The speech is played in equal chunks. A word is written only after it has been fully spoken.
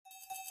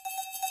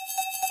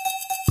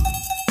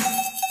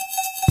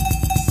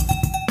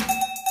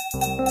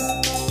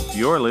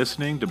You're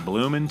listening to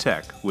Bloom in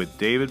Tech with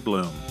David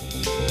Bloom.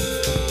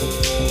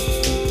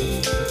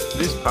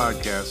 This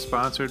podcast is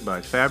sponsored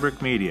by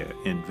Fabric Media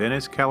in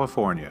Venice,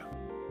 California.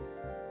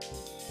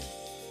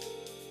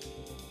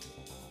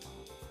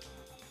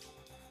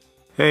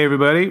 Hey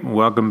everybody,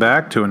 welcome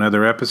back to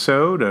another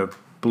episode of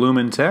Bloom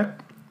in Tech.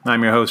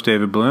 I'm your host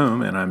David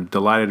Bloom, and I'm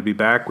delighted to be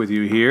back with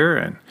you here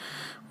and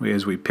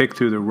as we pick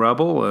through the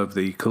rubble of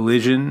the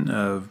collision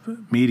of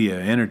media,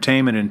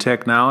 entertainment, and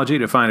technology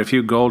to find a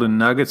few golden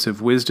nuggets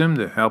of wisdom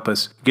to help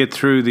us get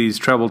through these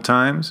troubled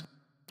times.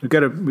 We've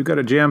got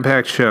a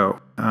jam-packed show.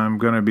 I'm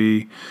going to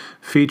be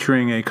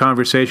featuring a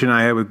conversation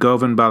I had with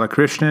Govind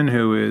Balakrishnan,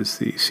 who is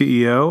the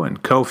CEO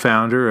and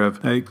co-founder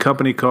of a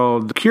company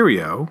called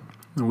Curio,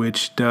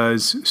 which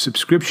does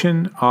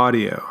subscription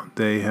audio.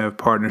 They have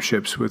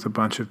partnerships with a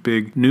bunch of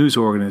big news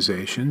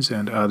organizations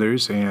and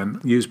others and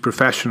use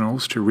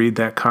professionals to read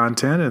that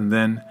content and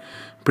then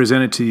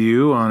present it to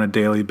you on a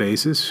daily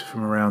basis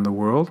from around the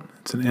world.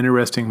 It's an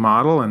interesting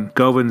model, and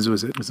Govind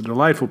was a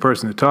delightful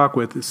person to talk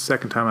with. It's the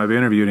second time I've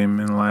interviewed him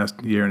in the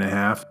last year and a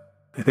half.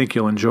 I think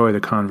you'll enjoy the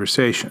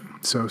conversation,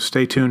 so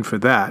stay tuned for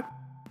that.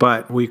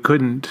 But we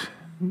couldn't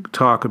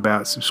talk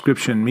about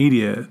subscription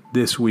media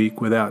this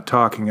week without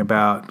talking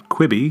about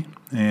Quibi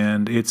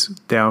and its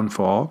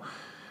downfall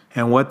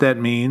and what that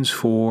means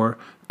for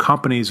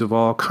companies of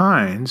all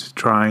kinds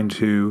trying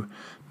to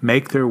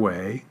make their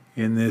way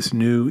in this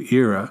new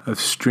era of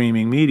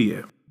streaming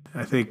media.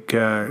 I think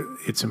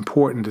it's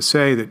important to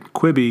say that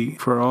Quibi,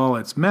 for all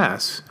its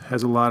mess,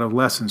 has a lot of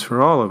lessons for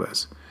all of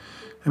us.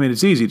 I mean,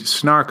 it's easy to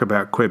snark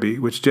about Quibi,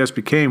 which just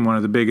became one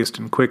of the biggest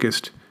and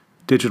quickest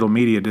digital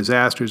media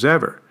disasters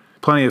ever.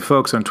 Plenty of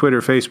folks on Twitter,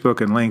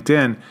 Facebook, and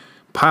LinkedIn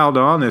piled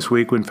on this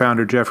week when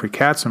founder Jeffrey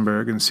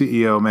Katzenberg and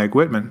CEO Meg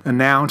Whitman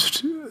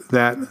announced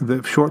that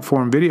the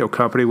short-form video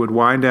company would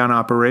wind down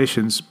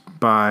operations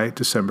by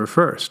December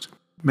 1st.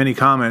 Many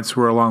comments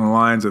were along the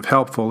lines of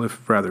helpful,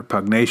 if rather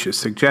pugnacious,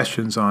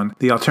 suggestions on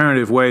the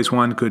alternative ways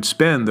one could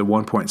spend the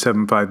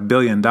 $1.75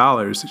 billion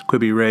that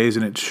Quibi raised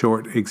in its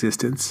short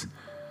existence.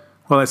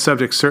 While that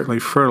subject's certainly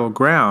fertile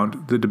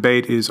ground, the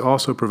debate is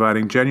also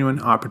providing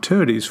genuine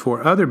opportunities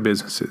for other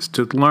businesses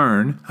to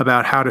learn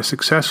about how to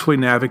successfully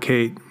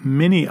navigate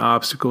many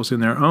obstacles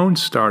in their own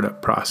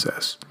startup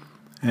process.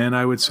 And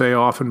I would say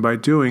often by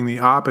doing the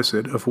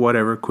opposite of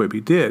whatever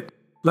Quibi did.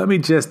 Let me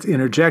just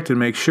interject and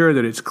make sure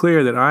that it's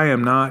clear that I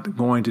am not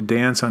going to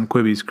dance on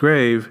Quibi's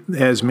grave,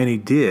 as many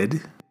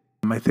did.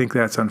 I think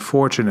that's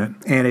unfortunate,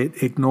 and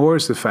it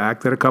ignores the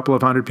fact that a couple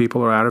of hundred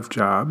people are out of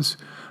jobs.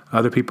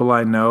 Other people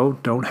I know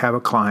don't have a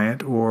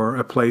client or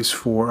a place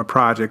for a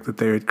project that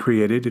they had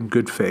created in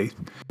good faith.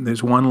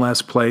 There's one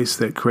less place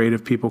that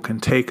creative people can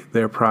take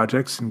their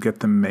projects and get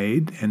them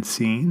made and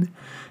seen.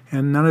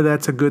 And none of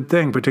that's a good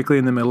thing, particularly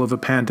in the middle of a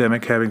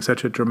pandemic having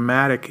such a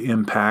dramatic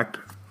impact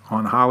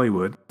on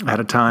Hollywood at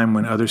a time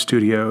when other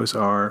studios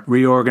are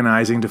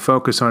reorganizing to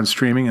focus on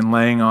streaming and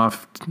laying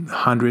off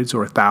hundreds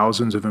or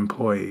thousands of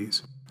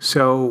employees.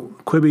 So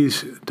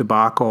Quibi's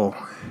debacle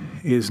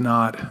is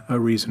not a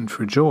reason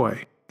for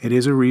joy. It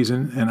is a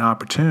reason and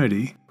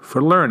opportunity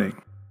for learning.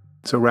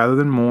 So rather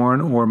than mourn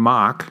or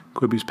mock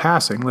Quibi's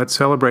passing, let's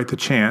celebrate the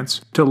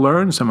chance to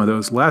learn some of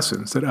those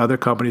lessons that other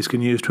companies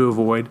can use to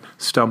avoid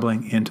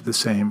stumbling into the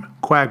same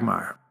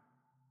quagmire.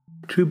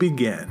 To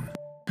begin,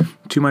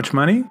 too much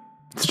money?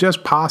 It's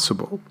just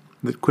possible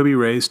that Quibi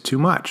raised too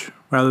much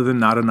rather than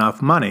not enough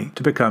money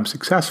to become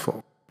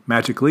successful.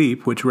 Magic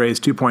Leap, which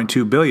raised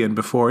 $2.2 billion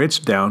before its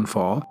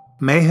downfall,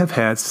 may have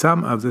had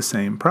some of the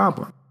same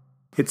problem.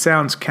 It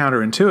sounds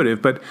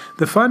counterintuitive, but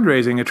the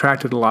fundraising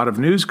attracted a lot of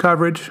news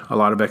coverage, a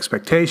lot of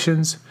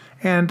expectations,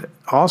 and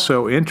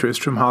also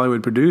interest from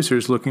Hollywood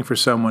producers looking for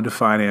someone to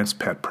finance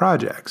pet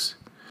projects.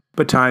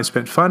 But time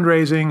spent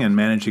fundraising and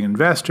managing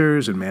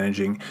investors and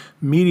managing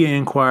media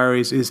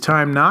inquiries is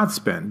time not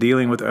spent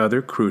dealing with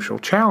other crucial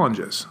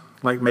challenges,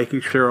 like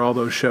making sure all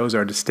those shows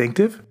are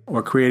distinctive,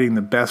 or creating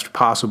the best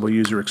possible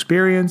user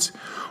experience,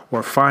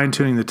 or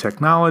fine-tuning the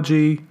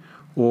technology,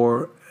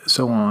 or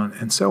so on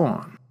and so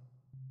on.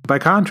 By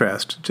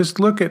contrast, just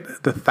look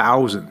at the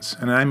thousands,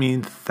 and I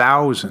mean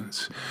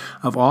thousands,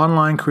 of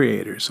online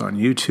creators on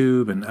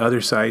YouTube and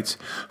other sites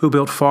who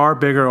built far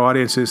bigger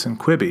audiences than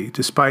Quibi,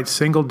 despite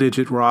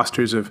single-digit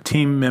rosters of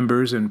team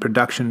members and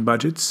production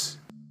budgets.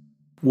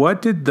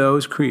 What did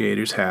those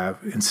creators have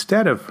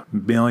instead of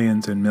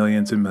millions and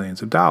millions and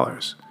millions of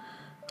dollars?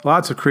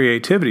 Lots of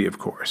creativity, of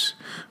course,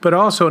 but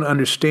also an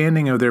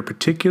understanding of their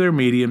particular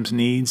medium's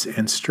needs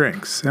and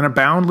strengths, and a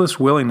boundless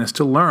willingness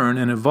to learn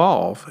and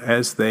evolve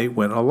as they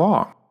went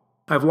along.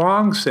 I've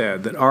long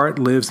said that art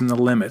lives in the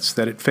limits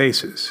that it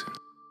faces.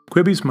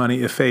 Quibi's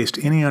money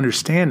effaced any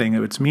understanding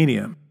of its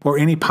medium, or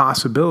any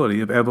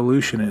possibility of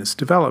evolution in its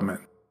development.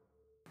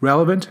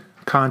 Relevant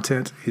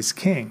content is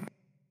king,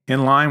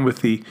 in line with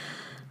the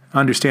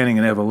understanding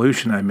and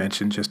evolution I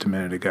mentioned just a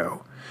minute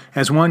ago.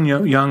 As one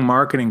young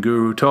marketing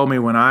guru told me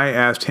when I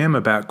asked him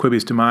about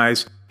Quibi's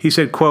demise, he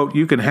said, quote,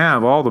 "You can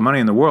have all the money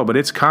in the world, but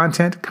it's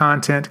content,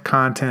 content,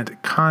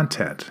 content,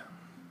 content."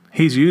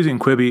 He's using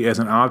Quibi as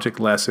an object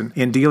lesson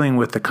in dealing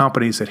with the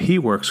companies that he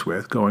works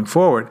with going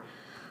forward.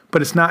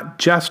 But it's not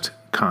just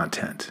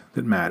content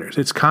that matters.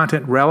 It's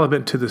content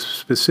relevant to the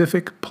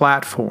specific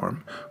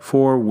platform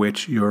for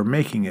which you're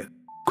making it.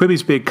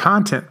 Quibi's big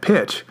content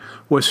pitch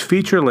was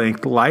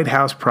feature-length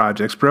lighthouse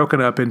projects broken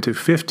up into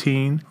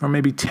 15 or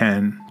maybe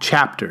 10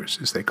 chapters,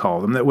 as they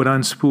call them, that would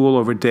unspool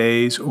over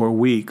days or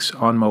weeks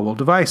on mobile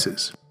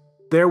devices.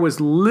 There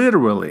was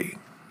literally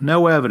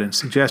no evidence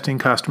suggesting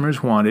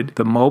customers wanted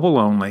the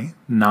mobile-only,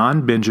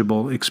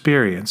 non-bingeable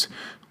experience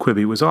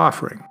Quibi was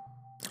offering.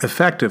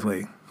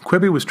 Effectively,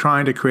 Quibi was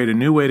trying to create a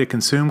new way to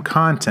consume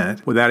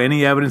content without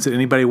any evidence that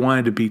anybody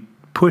wanted to be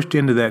pushed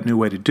into that new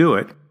way to do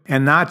it,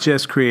 and not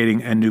just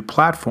creating a new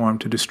platform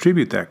to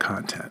distribute that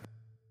content.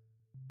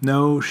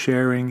 No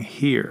sharing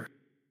here.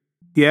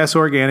 Yes,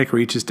 organic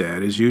reach is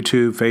dead as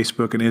YouTube,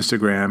 Facebook, and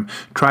Instagram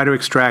try to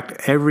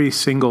extract every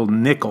single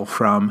nickel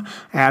from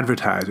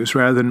advertisers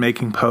rather than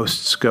making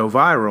posts go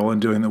viral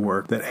and doing the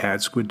work that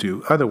ads would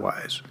do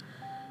otherwise.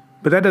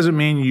 But that doesn't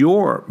mean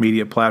your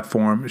media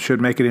platform should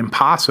make it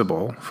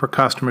impossible for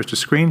customers to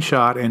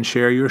screenshot and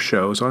share your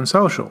shows on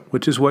social,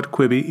 which is what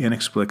Quibi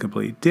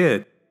inexplicably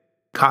did.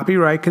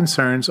 Copyright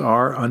concerns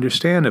are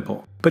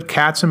understandable, but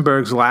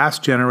Katzenberg's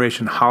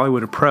last-generation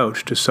Hollywood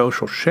approach to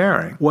social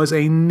sharing was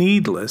a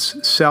needless,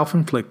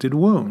 self-inflicted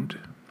wound.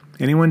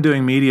 Anyone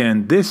doing media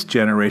in this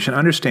generation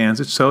understands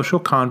that social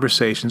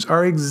conversations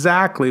are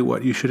exactly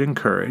what you should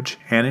encourage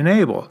and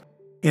enable.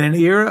 In an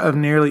era of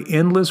nearly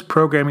endless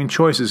programming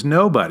choices,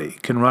 nobody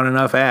can run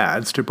enough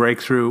ads to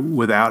break through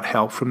without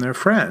help from their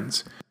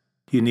friends.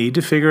 You need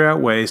to figure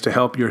out ways to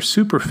help your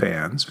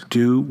superfans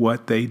do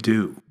what they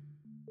do.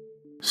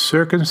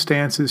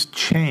 Circumstances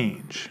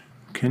change.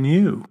 Can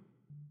you?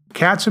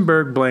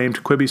 Katzenberg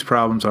blamed Quibi's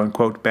problems on,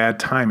 quote, bad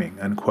timing,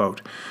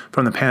 unquote,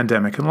 from the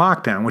pandemic and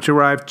lockdown, which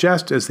arrived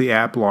just as the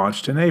app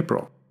launched in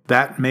April.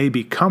 That may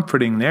be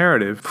comforting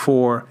narrative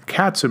for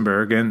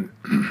Katzenberg and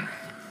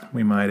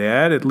we might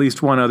add, at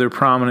least one other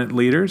prominent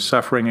leader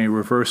suffering a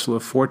reversal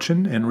of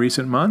fortune in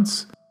recent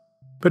months.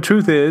 But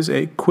truth is,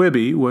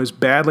 Quibi was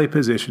badly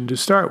positioned to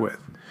start with,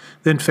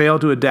 then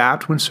failed to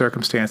adapt when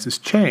circumstances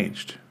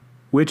changed,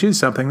 which is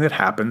something that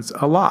happens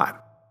a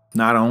lot.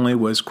 Not only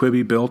was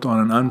Quibi built on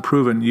an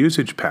unproven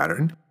usage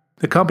pattern,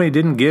 the company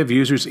didn't give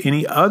users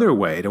any other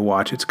way to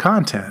watch its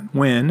content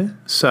when,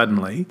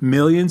 suddenly,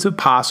 millions of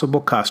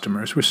possible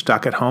customers were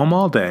stuck at home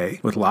all day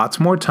with lots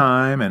more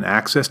time and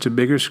access to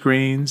bigger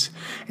screens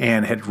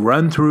and had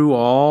run through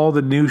all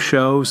the new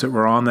shows that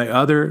were on the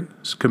other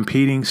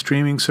competing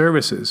streaming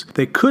services.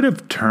 They could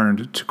have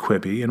turned to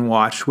Quibi and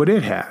watched what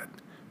it had,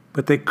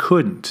 but they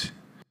couldn't.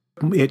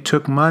 It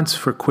took months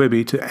for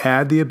Quibi to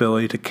add the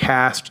ability to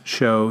cast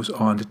shows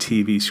onto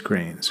TV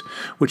screens,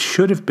 which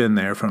should have been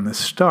there from the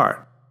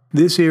start.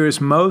 This era's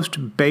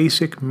most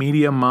basic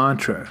media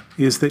mantra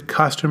is that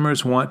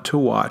customers want to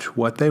watch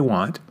what they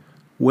want,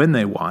 when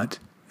they want,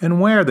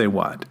 and where they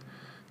want.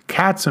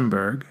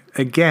 Katzenberg,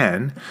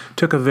 again,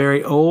 took a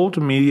very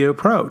old media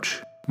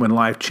approach. When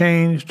life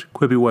changed,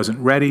 Quibi wasn't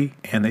ready,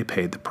 and they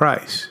paid the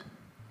price.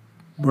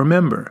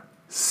 Remember,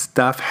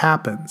 stuff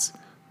happens.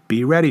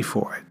 Be ready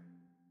for it.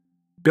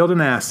 Build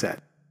an asset.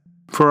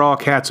 For all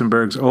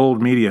Katzenberg's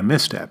old media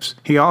missteps,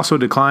 he also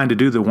declined to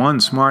do the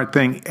one smart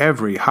thing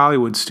every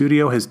Hollywood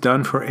studio has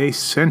done for a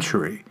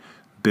century: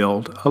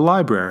 build a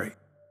library.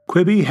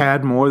 Quibi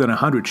had more than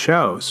 100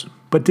 shows,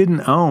 but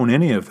didn't own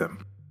any of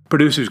them.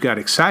 Producers got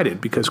excited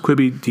because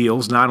Quibi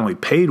deals not only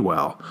paid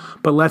well,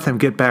 but let them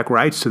get back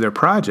rights to their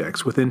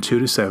projects within 2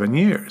 to 7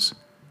 years.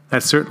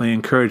 That certainly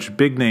encouraged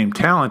big-name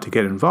talent to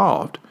get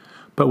involved,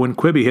 but when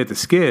Quibi hit the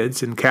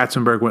skids and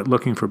Katzenberg went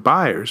looking for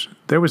buyers,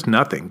 there was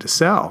nothing to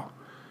sell.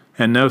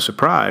 And no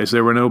surprise,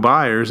 there were no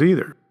buyers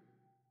either.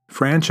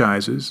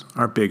 Franchises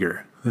are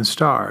bigger than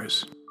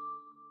stars.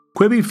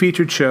 Quibi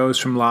featured shows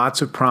from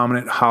lots of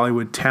prominent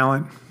Hollywood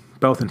talent,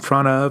 both in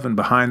front of and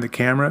behind the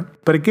camera.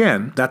 But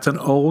again, that's an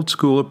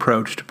old-school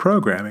approach to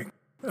programming.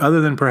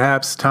 Other than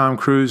perhaps Tom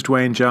Cruise,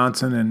 Dwayne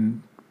Johnson,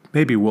 and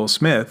maybe Will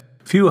Smith,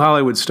 few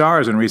Hollywood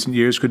stars in recent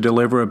years could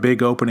deliver a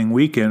big opening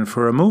weekend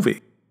for a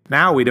movie.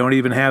 Now we don't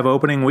even have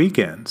opening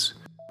weekends.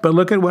 But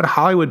look at what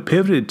Hollywood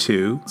pivoted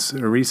to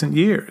in recent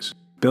years.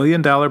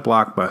 Billion-dollar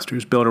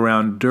blockbusters built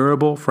around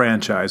durable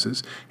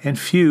franchises and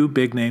few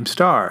big-name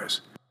stars.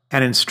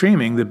 And in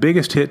streaming, the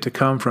biggest hit to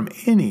come from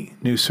any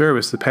new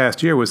service the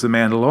past year was The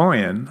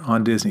Mandalorian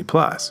on Disney+.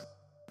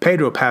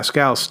 Pedro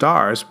Pascal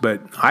stars, but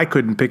I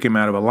couldn't pick him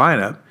out of a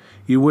lineup.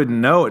 You wouldn't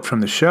know it from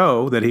the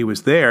show that he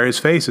was there. His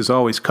face is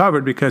always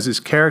covered because his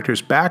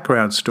character's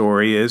background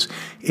story is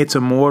it's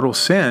a mortal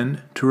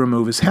sin to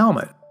remove his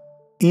helmet.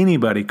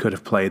 Anybody could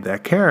have played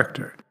that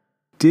character.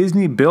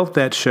 Disney built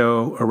that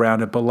show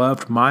around a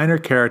beloved minor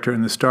character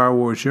in the Star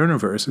Wars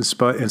universe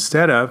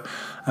instead of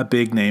a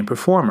big-name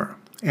performer.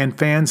 And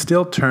fans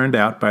still turned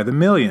out by the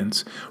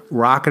millions,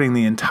 rocketing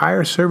the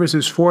entire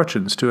service's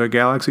fortunes to a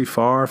galaxy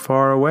far,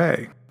 far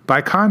away.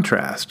 By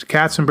contrast,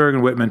 Katzenberg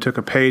and Whitman took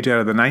a page out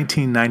of the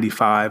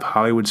 1995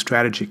 Hollywood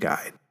Strategy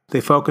Guide.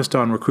 They focused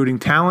on recruiting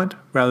talent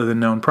rather than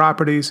known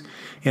properties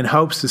in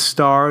hopes the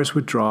stars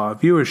would draw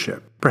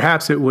viewership.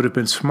 Perhaps it would have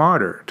been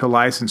smarter to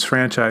license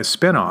franchise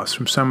spin-offs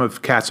from some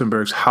of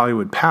Katzenberg's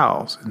Hollywood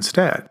pals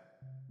instead.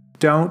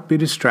 Don't be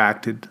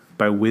distracted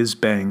by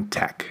whiz-bang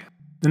tech.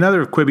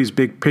 Another of Quibi's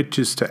big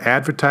pitches to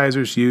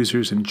advertisers,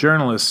 users, and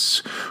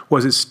journalists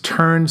was its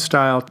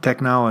turnstile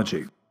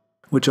technology,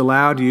 which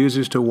allowed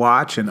users to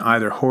watch in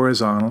either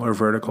horizontal or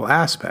vertical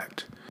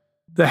aspect.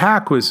 The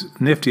hack was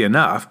nifty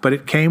enough, but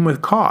it came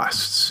with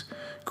costs.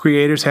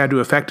 Creators had to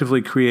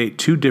effectively create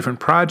 2 different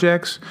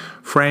projects,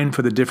 framed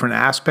for the different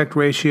aspect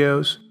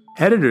ratios.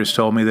 Editors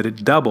told me that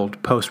it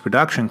doubled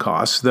post-production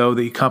costs, though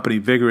the company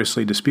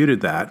vigorously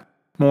disputed that.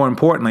 More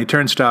importantly,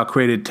 Turnstile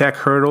created tech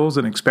hurdles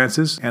and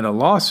expenses and a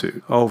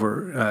lawsuit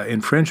over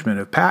infringement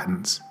of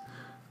patents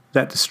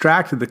that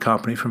distracted the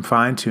company from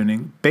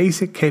fine-tuning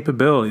basic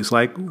capabilities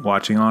like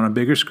watching on a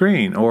bigger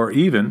screen, or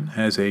even,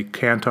 as a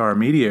Kantar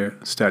Media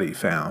study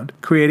found,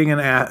 creating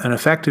an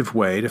effective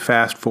way to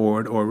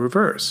fast-forward or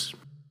reverse.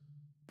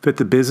 Fit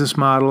the business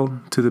model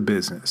to the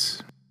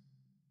business.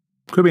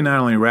 Quibi not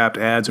only wrapped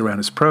ads around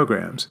its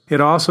programs, it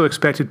also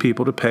expected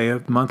people to pay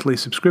a monthly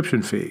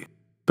subscription fee.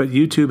 But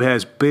YouTube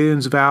has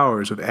billions of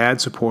hours of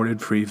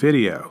ad-supported free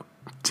video.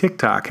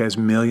 TikTok has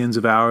millions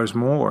of hours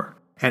more.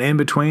 And in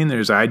between,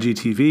 there's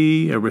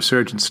IGTV, a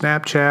resurgent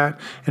Snapchat,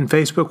 and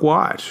Facebook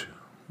Watch.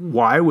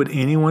 Why would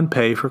anyone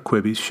pay for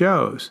Quibi's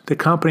shows? The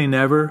company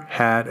never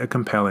had a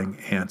compelling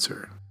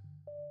answer.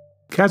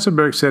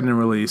 Katzenberg said in a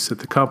release that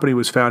the company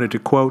was founded to,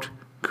 quote,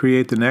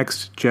 create the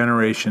next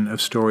generation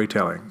of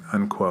storytelling,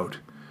 unquote.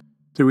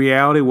 The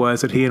reality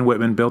was that he and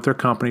Whitman built their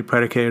company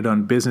predicated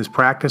on business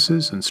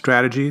practices and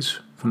strategies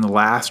from the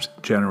last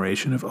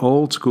generation of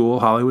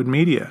old-school Hollywood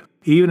media,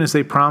 even as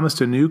they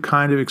promised a new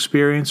kind of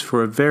experience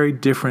for a very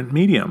different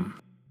medium.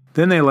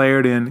 Then they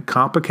layered in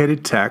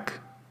complicated tech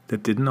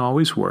that didn't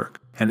always work,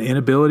 an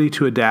inability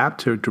to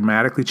adapt to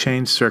dramatically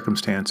changed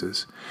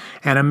circumstances,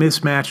 and a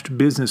mismatched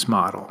business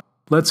model.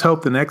 Let's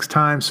hope the next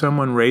time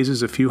someone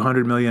raises a few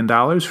 $100 million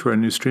for a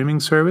new streaming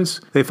service,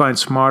 they find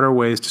smarter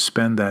ways to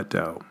spend that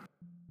dough.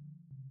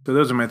 So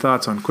those are my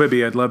thoughts on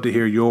Quibi. I'd love to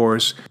hear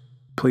yours.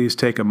 Please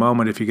take a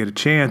moment if you get a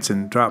chance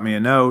and drop me a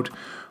note,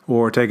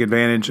 or take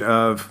advantage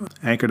of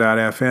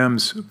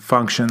Anchor.fm's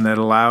function that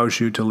allows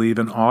you to leave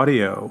an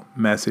audio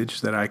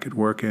message that I could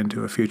work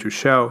into a future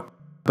show.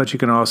 But you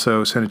can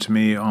also send it to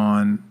me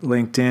on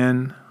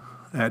LinkedIn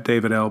at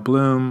David L.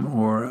 Bloom,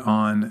 or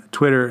on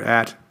Twitter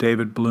at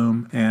David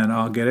Bloom, and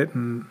I'll get it,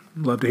 and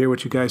love to hear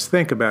what you guys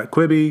think about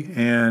Quibi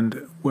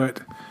and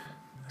what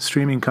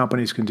streaming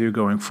companies can do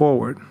going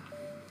forward.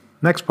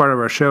 Next part of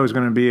our show is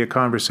going to be a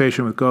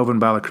conversation with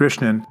Govind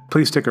Balakrishnan.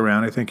 Please stick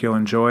around. I think you'll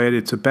enjoy it.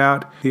 It's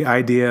about the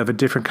idea of a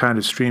different kind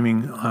of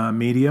streaming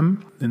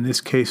medium, in this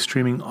case,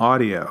 streaming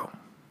audio.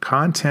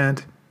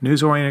 Content,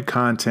 news-oriented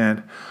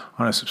content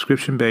on a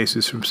subscription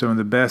basis from some of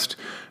the best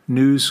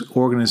news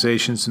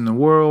organizations in the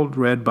world,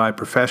 read by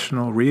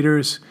professional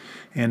readers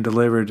and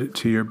delivered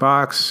to your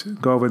box.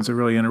 Govind's a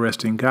really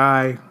interesting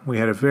guy. We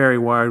had a very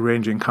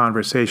wide-ranging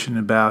conversation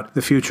about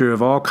the future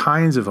of all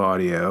kinds of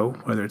audio,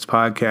 whether it's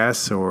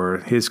podcasts or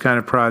his kind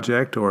of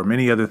project or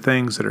many other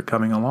things that are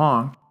coming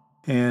along.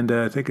 And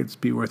I think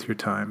it'd be worth your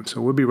time. So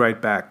we'll be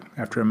right back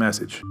after a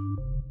message.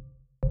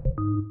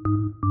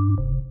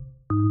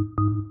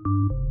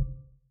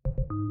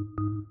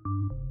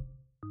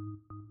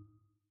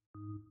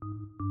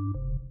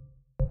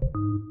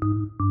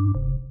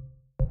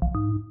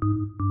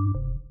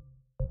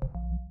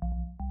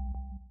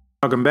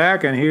 Welcome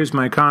back, and here's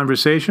my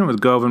conversation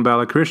with Govind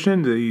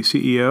Balakrishnan, the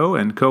CEO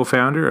and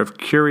co-founder of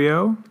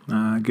Curio.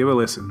 Give a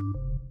listen.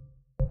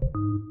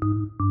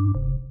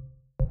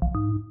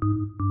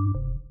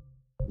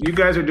 You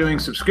guys are doing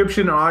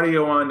subscription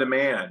audio on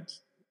demand,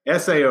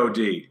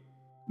 SAOD,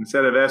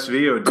 instead of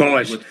SVOD.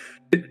 Gosh,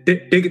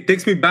 it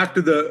takes me back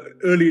to the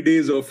early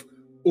days of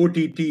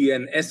OTT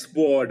and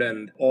SVOD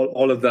and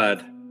all of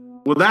that.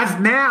 Well, that's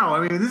now.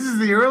 I mean, this is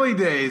the early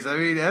days. I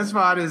mean,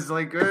 SVOD is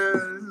like, this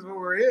is what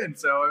we're in.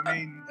 So, I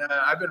mean,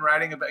 I've been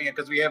writing about,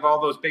 because we have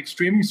all those big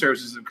streaming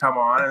services that come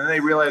on, and then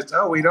they realized,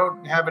 oh, we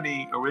don't have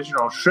any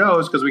original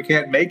shows because we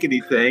can't make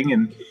anything.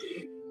 And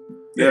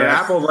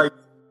Apple like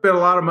spent a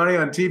lot of money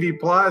on TV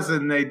Plus,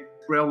 and they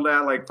rolled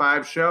out like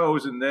 5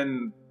 shows, and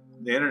then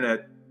the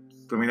internet,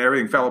 I mean,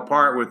 everything fell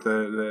apart with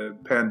the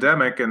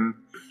pandemic, and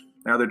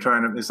now they're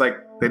trying to, it's like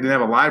they didn't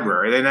have a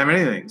library. They didn't have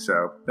anything.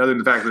 So, other than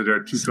the fact that they're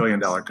a $2 trillion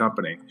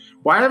company.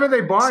 Why haven't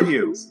they bought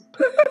you?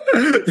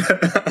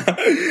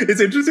 It's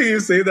interesting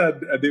you say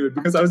that, David,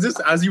 because I was just,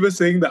 as you were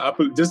saying the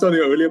Apple, just on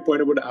your earlier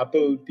point about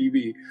Apple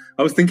TV,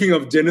 I was thinking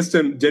of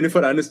Jennifer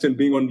Aniston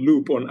being on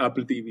loop on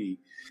Apple TV.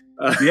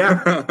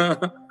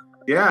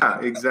 Yeah,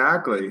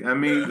 exactly. I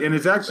mean, and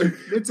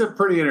it's a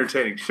pretty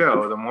entertaining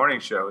show. The morning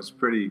show is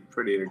pretty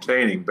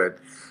entertaining, but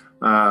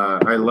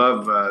I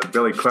love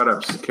Billy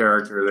Crudup's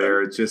character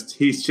there.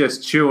 He's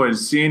just chewing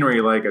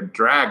scenery like a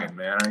dragon,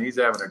 man. He's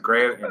having a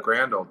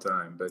grand old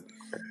time. But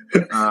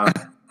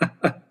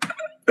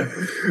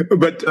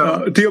But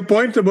to your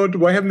point about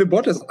why haven't they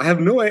bought us, I have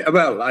no idea.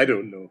 Well, I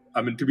don't know.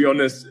 I mean, to be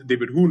honest,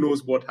 David, who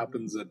knows what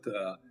happens at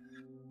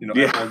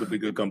at all the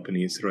bigger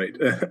companies, right?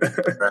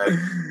 Right.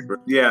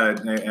 Yeah,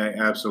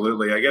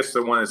 absolutely. I guess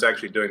the one that's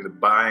actually doing the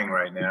buying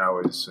right now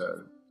is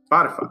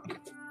Spotify,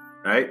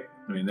 right?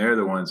 I mean, they're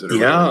the ones that are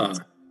really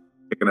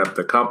picking up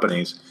the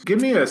companies. Give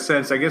me a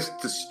sense, I guess,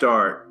 to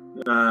start,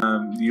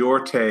 your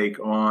take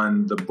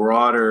on the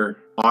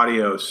broader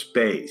audio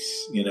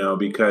space,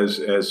 because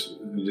as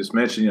you just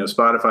mentioned,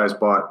 Spotify has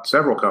bought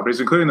several companies,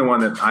 including the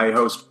one that I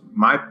host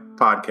my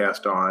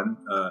podcast on,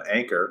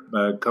 Anchor,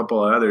 a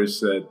couple of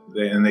others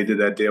and they did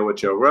that deal with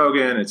Joe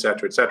Rogan, et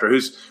cetera,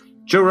 who's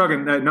Joe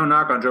Rogan, no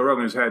knock on Joe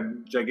Rogan, who's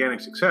had gigantic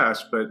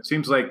success, but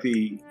seems like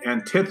the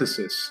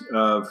antithesis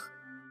of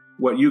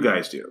what you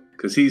guys do,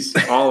 because he's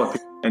all of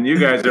it. And you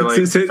guys are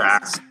like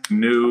facts,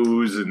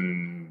 news,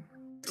 and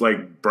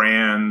like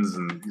brands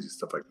and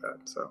stuff like that.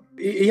 So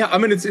yeah, I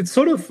mean, it's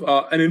sort of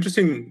an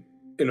interesting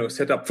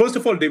setup. First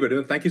of all,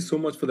 David, thank you so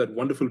much for that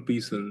wonderful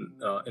piece in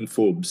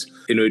Forbes.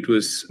 It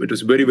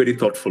was very, very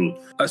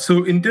thoughtful.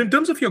 So in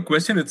terms of your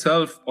question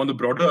itself on the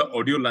broader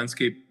audio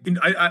landscape,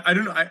 I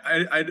don't know.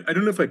 I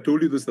don't know if I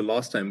told you this the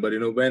last time, but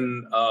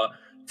when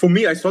for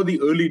me, I saw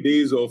the early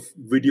days of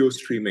video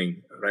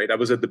streaming. Right, I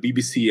was at the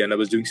BBC and I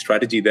was doing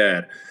strategy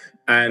there.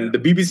 And the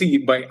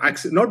BBC,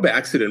 not by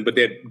accident, but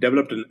they had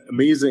developed an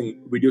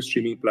amazing video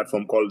streaming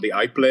platform called the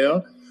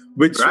iPlayer,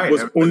 which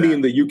was only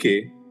in the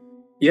UK.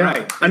 Yeah,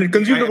 right. And it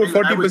consumed over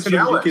 40% of the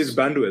UK's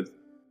bandwidth.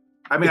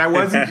 I mean, I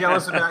wasn't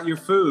jealous about your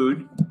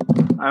food.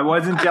 I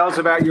wasn't jealous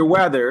about your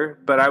weather,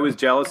 but I was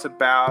jealous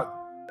about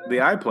the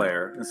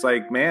iPlayer. It's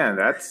like, man,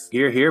 that's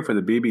here for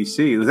the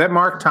BBC. Was that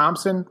Mark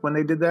Thompson when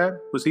they did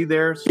that? Was he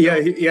there?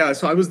 Yeah.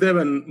 So I was there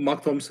when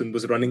Mark Thompson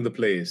was running the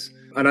place,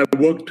 and I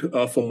worked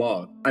for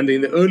Mark. And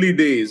in the early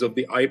days of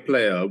the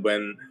iPlayer,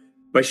 when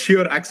by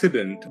sheer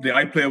accident, the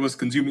iPlayer was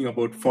consuming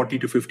about 40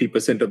 to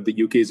 50% of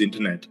the UK's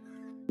internet.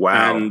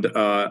 Wow.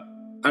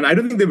 And I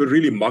don't think they were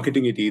really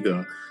marketing it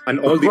either.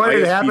 And all the what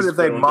would happen if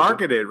they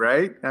marketed,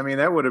 right? I mean,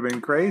 that would have been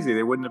crazy.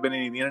 There wouldn't have been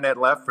any internet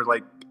left for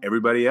like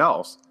everybody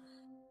else.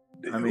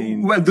 I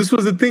mean, well, this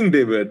was the thing,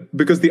 David,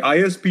 because the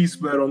ISPs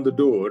were on the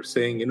door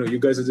saying, you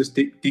guys are just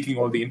taking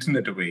all the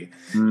internet away.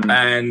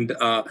 And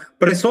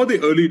but I saw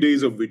the early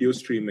days of video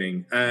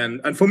streaming,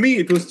 and for me,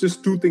 it was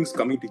just two things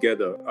coming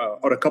together,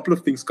 or a couple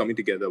of things coming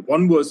together.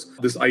 One was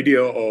this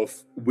idea of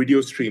video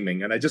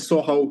streaming, and I just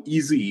saw how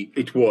easy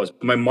it was.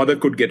 My mother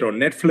could get on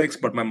Netflix,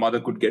 but my mother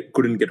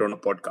couldn't get on a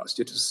podcast.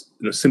 It is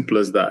simple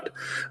as that,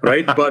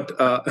 right? But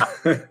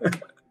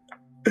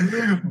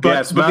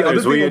yes,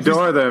 mothers, we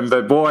adore them,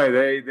 but boy,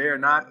 they are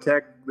not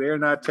tech. They are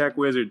not tech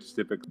wizards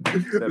typically.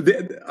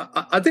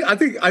 I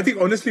think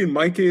honestly, in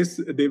my case,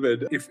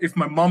 David, if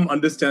my mom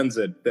understands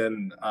it,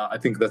 then I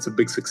think that's a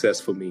big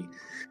success for me.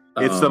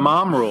 It's the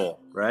mom rule,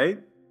 right?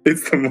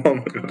 It's the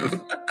mom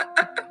rule.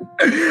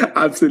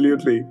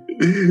 Absolutely.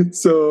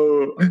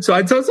 So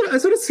I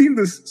sort of seen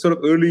this sort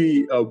of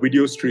early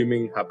video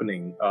streaming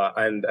happening,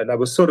 and I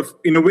was sort of,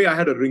 in a way, I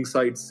had a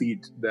ringside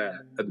seat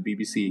there at the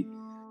BBC.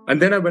 And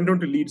then I went on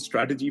to lead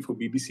strategy for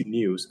BBC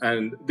News.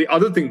 And the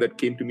other thing that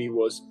came to me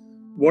was,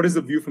 what is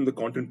the view from the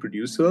content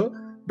producer?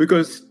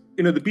 Because,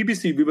 the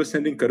BBC, we were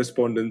sending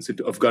correspondents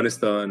into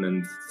Afghanistan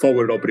and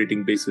forward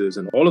operating bases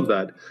and all of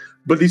that.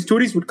 But these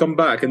stories would come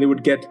back and they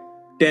would get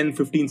 10,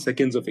 15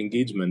 seconds of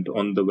engagement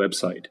on the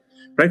website.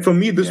 Right? For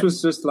me, this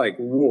was just like,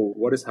 whoa,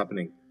 what is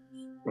happening?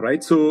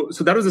 Right? So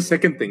that was the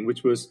second thing,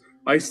 which was,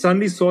 I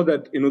suddenly saw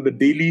that, the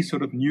daily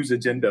sort of news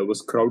agenda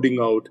was crowding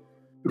out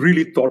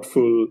really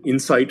thoughtful,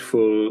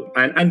 insightful,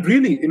 and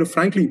really,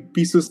 frankly,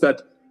 pieces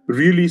that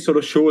really sort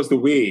of show us the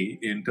way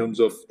in terms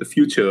of the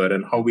future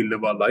and how we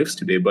live our lives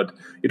today. But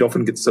it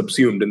often gets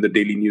subsumed in the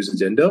daily news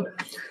agenda.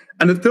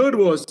 And the third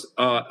was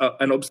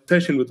an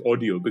obsession with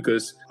audio,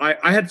 because I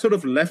had sort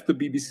of left the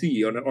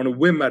BBC on a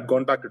whim. I'd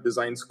gone back to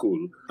design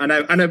school, and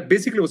I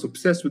basically was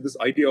obsessed with this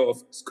idea of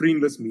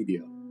screenless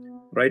media,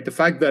 right? The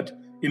fact that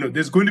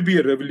there's going to be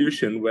a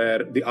revolution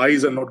where the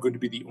eyes are not going to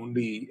be the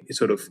only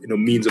sort of,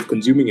 means of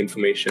consuming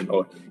information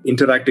or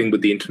interacting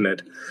with the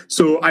internet.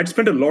 So I'd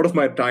spent a lot of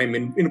my time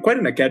in quite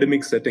an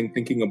academic setting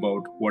thinking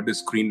about what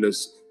does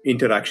screenless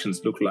interactions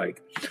look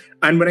like.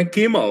 And when I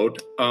came out,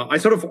 I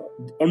sort of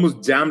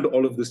almost jammed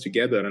all of this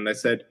together. And I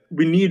said,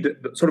 we need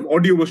sort of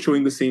audio was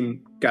showing the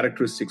same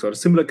characteristics or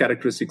similar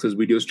characteristics as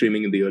video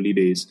streaming in the early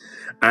days.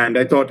 And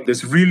I thought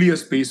there's really a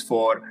space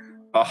for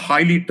a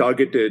highly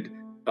targeted,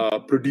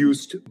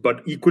 produced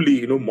but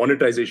equally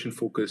monetization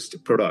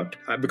focused product,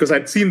 because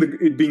I'd seen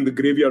it being the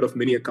graveyard of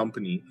many a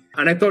company,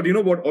 and I thought,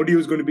 what, audio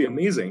is going to be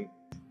amazing.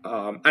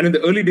 And in the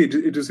early days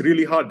it was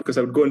really hard, because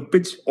I would go and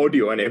pitch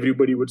audio and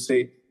everybody would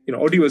say,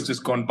 audio has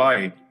just gone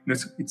by.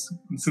 It's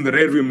in the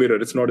rearview mirror.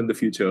 It's not in the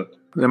future.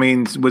 I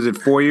mean, was it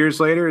 4 years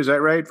later? Is that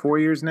right? 4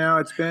 years now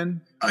it's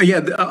been?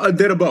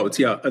 Thereabouts.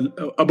 Yeah,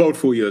 about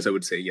 4 years, I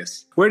would say.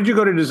 Yes. Where did you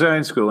go to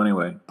design school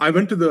anyway? I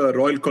went to the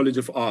Royal College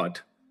of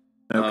Art.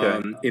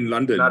 Okay. In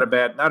London. Not a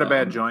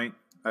bad joint,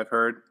 I've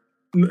heard.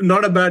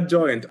 Not a bad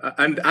joint.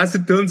 And as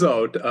it turns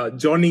out,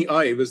 Johnny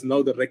Ive is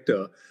now the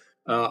rector.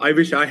 I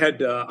wish I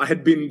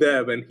had been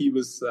there when he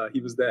was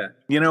there.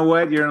 You know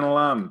what? You're an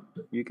alum.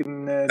 You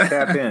can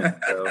tap in.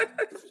 So,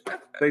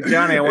 say,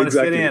 Johnny, I want to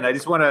sit in. I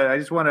just want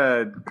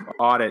to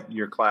audit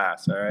your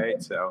class. All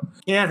right. So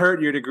can't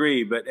hurt your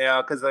degree, but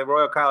because the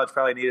Royal College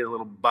probably needed a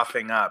little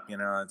buffing up.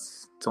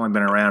 It's only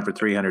been around for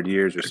 300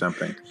 years or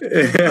something.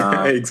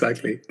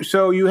 Exactly.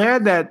 So you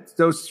had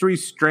those three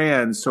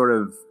strands sort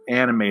of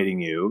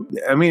animating you.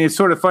 I mean, it's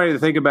sort of funny to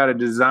think about a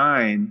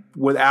design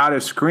without a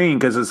screen,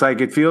 because it's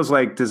like it feels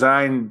like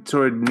design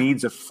sort of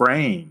needs a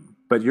frame.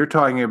 But you're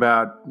talking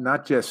about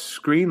not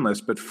just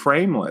screenless, but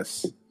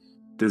frameless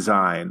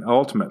design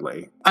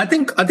ultimately. I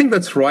think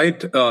that's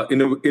right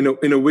in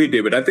a way,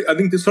 David. I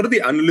think this sort of the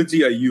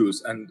analogy I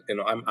use, and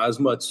I'm as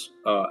much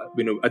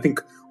I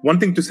think one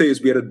thing to say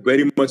is we are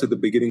very much at the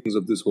beginnings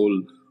of this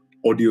whole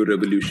audio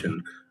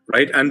revolution,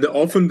 right? And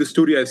often the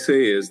story I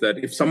say is that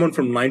if someone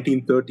from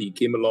 1930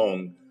 came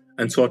along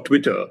and saw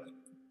Twitter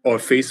or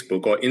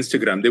Facebook or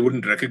Instagram, they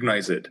wouldn't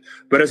recognize it.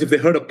 Whereas if they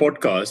heard a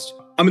podcast,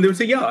 I mean, they would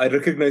say, yeah, I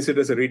recognize it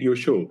as a radio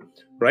show,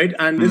 right?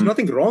 And there's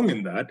nothing wrong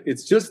in that.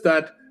 It's just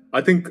that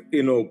I think,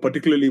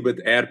 particularly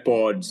with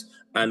AirPods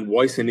and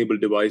voice-enabled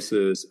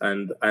devices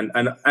and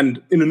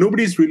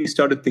nobody's really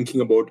started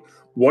thinking about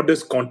what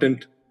does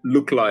content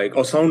look like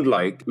or sound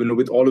like,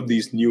 with all of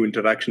these new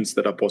interactions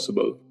that are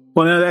possible.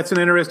 Well, now that's an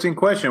interesting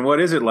question. What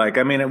is it like?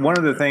 I mean, one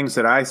of the things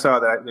that I saw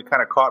that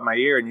kind of caught my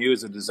ear, and you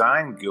as a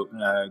design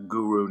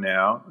guru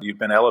now, you've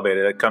been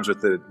elevated. It comes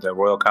with the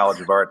Royal College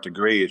of Art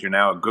degree, as you're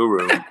now a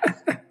guru.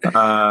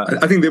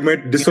 I think they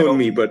might disown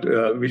me, but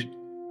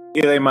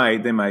yeah, they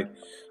might.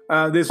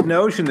 This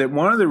notion that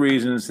one of the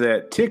reasons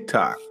that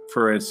TikTok,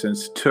 for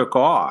instance, took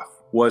off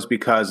was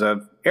because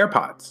of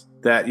AirPods,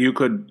 that you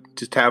could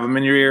just have them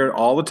in your ear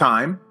all the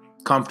time,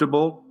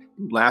 comfortable,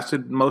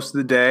 lasted most of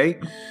the day,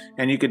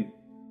 and you could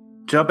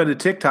jump into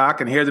TikTok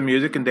and hear the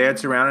music and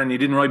dance around, and you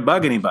didn't really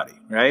bug anybody,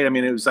 right? I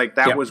mean, it was like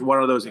that was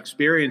one of those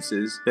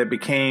experiences that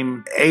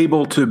became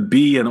able to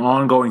be an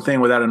ongoing thing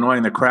without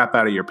annoying the crap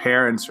out of your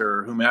parents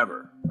or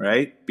whomever,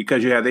 right?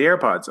 Because you have the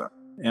AirPods on.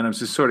 And I'm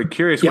just sort of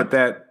curious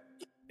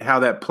how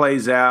that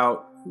plays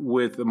out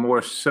with a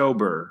more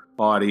sober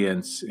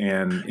audience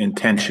and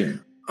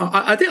intention.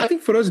 I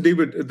think for us,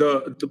 David,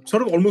 the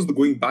sort of almost the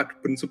going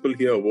back principle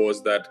here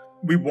was that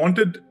we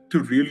wanted to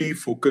really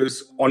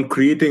focus on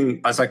creating,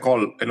 as I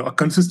call, a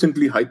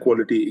consistently high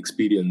quality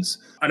experience.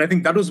 And I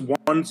think that was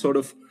one sort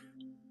of,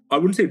 I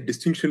wouldn't say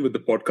distinction with the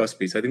podcast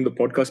space. I think the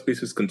podcast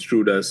space is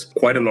construed as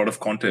quite a lot of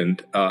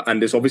content.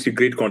 And there's obviously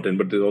great content,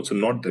 but there's also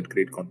not that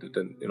great content.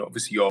 And,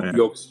 obviously your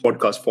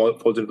podcast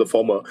falls into the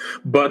former.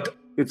 But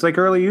it's like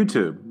early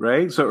YouTube,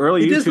 right? So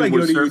early YouTube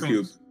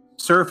was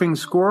surfing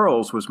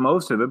squirrels was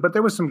most of it, but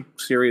there was some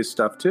serious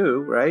stuff too,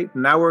 right?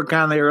 Now we're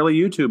kind of the early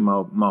YouTube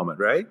moment,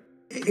 right?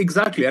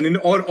 Exactly. And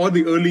or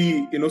the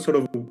early, sort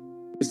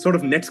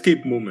of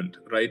Netscape moment,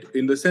 right?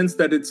 In the sense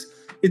that it's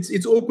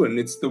open,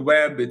 it's the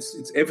web,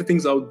 it's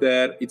everything's out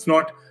there. It's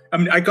not, I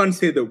mean, I can't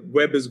say the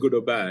web is good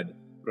or bad,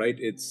 right?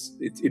 It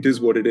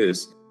is what it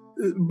is.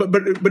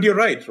 But you're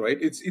right?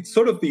 It's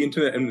sort of the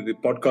internet and the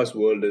podcast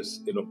world is,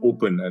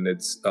 open, and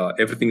it's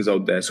everything's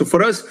out there. So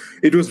for us,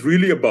 it was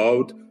really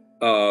about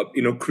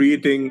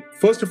creating,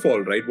 first of all,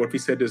 right, what we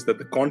said is that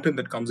the content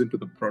that comes into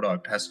the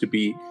product has to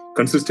be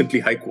consistently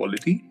high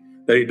quality.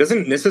 That it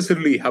doesn't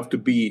necessarily have to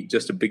be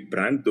just a big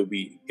brand, though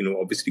we,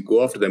 obviously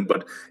go after them,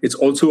 but it's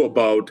also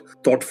about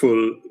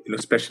thoughtful,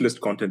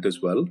 specialist content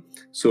as well.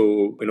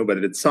 So,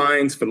 whether it's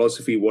science,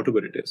 philosophy,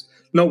 whatever it is.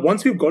 Now,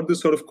 once we've got this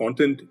sort of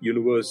content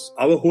universe,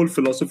 our whole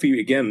philosophy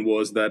again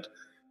was that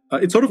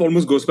it sort of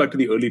almost goes back to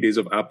the early days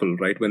of Apple,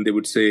 right? When they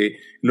would say,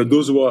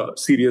 those who are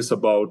serious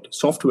about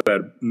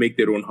software make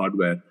their own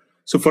hardware.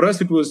 So for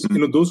us, it was,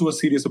 those who are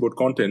serious about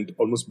content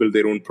almost build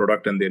their own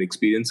product and their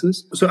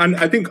experiences. So, and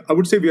I think I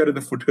would say we are at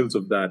the foothills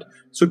of that.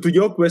 So to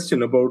your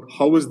question about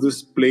how does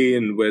this play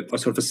in with a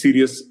sort of a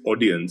serious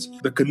audience,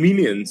 the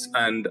convenience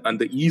and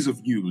the ease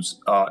of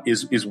use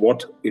is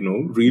what,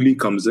 really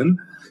comes in.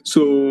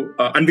 So,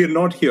 and we're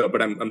not here,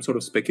 but I'm sort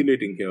of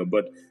speculating here,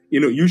 but,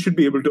 you should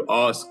be able to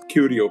ask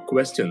Curio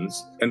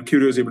questions, and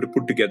Curio is able to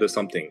put together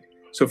something.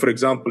 So, for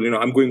example,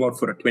 I'm going out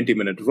for a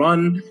 20-minute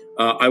run.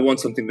 I want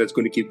something that's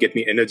going to get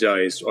me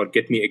energized or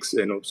get me,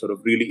 sort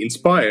of really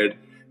inspired.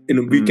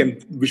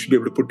 We should be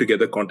able to put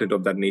together content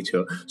of that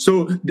nature.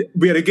 So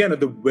we are again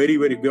at the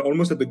we're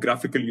almost at the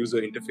graphical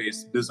user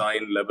interface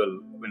design level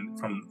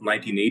from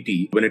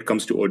 1980 when it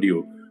comes to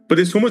audio. But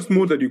there's so much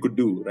more that you could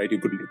do, right? You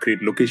could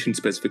create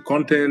location-specific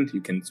content.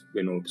 You can,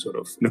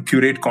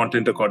 curate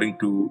content according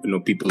to,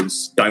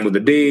 people's time of the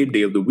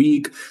day of the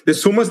week.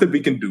 There's so much that we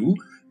can do,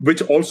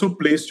 which also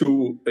plays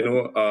to,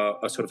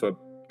 a sort of a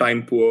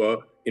time-poor,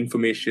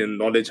 information,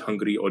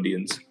 knowledge-hungry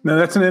audience. Now,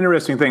 that's an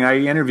interesting thing. I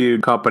interviewed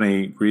a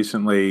company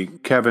recently.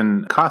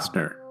 Kevin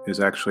Costner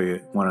is actually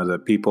one of the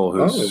people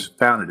who's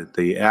founded it,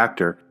 the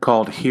actor,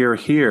 called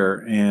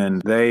Here,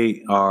 and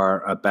they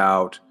are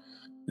about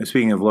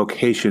speaking of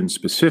location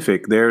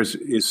specific, theirs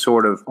is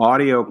sort of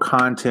audio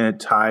content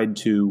tied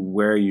to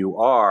where you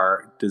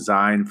are,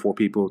 designed for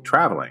people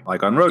traveling,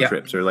 like on road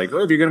trips, or like,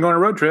 oh, if you're going to go on a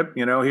road trip,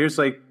 here's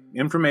like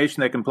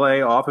information that can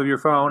play off of your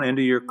phone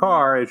into your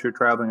car as you're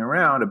traveling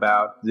around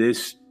about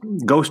this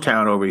ghost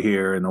town over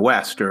here in the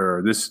West,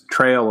 or this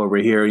trail over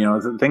here,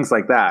 things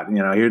like that.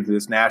 Here's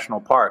this national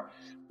park,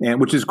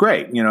 and which is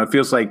great. It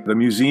feels like the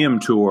museum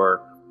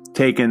tour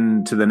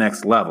taken to the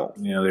next level.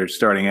 They're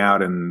starting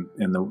out in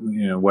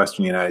the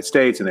Western United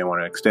States, and they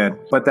want to extend.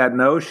 But that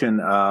notion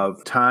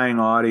of tying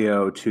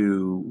audio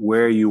to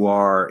where you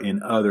are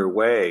in other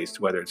ways,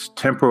 whether it's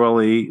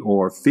temporally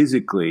or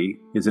physically,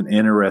 is an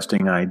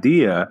interesting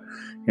idea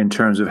in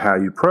terms of how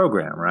you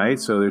program, right?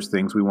 So there's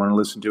things we want to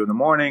listen to in the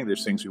morning.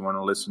 There's things we want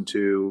to listen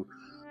to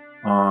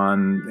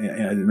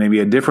on maybe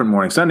a different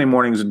morning. Sunday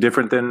morning is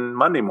different than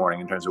Monday morning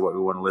in terms of what we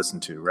want to listen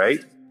to,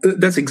 right?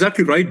 That's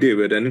exactly right,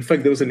 David. And in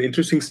fact, there was an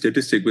interesting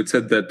statistic which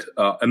said that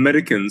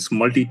Americans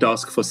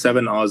multitask for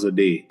 7 hours a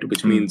day,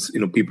 which means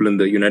people in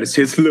the United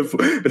States live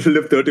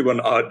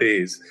 31-hour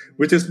days,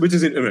 which is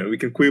we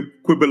can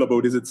quibble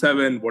about is it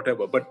 7,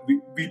 whatever, but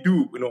we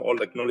do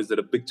all acknowledge that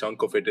a big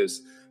chunk of it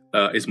is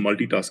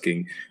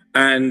multitasking,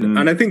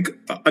 and I think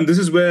and this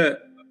is where.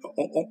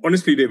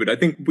 Honestly, David, I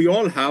think we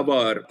all have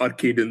our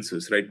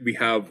cadences, right? We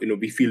have,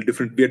 we feel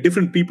different. We are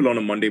different people on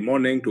a Monday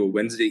morning to a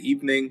Wednesday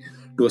evening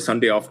to a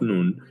Sunday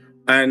afternoon.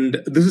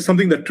 And this is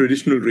something that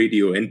traditional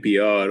radio,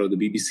 NPR or the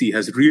BBC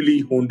has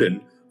really honed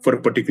in for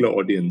a particular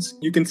audience.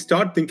 You can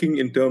start thinking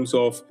in terms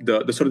of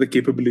the sort of the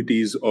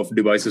capabilities of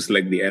devices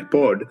like the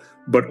AirPod,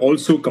 but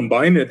also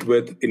combine it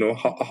with,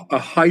 a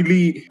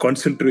highly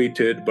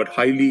concentrated but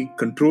highly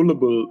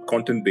controllable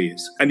content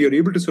base. And you're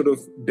able to sort of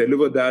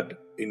deliver that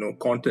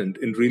content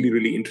in really,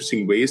 really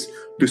interesting ways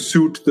to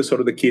suit the sort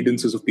of the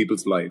cadences of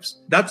people's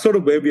lives. That's sort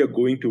of where we are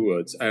going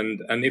towards.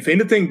 And if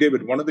anything,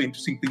 David, one of the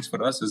interesting things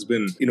for us has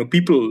been,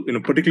 people,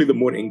 particularly the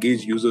more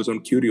engaged users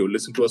on Curio,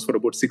 listen to us for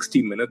about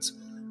 60 minutes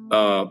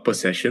per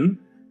session.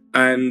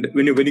 And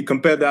when you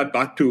compare that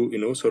back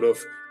to, sort of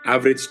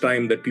average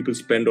time that people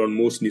spend on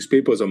most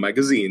newspapers or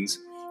magazines,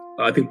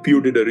 I think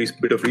Pew did a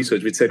bit of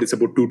research which said it's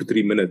about 2 to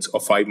 3 minutes or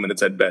 5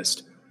 minutes at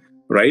best.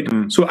 Right.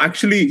 So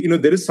actually,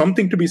 there is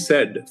something to be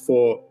said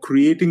for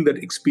creating that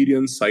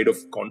experience side of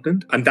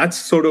content. And that's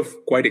sort of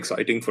quite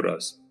exciting for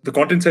us. The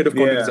content side of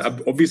content is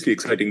obviously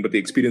exciting, but the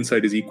experience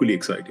side is equally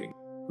exciting.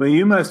 Well,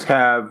 you must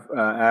have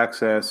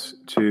access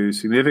to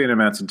significant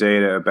amounts of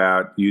data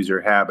about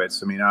user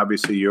habits. I mean,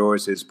 obviously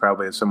yours is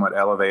probably a somewhat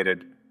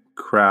elevated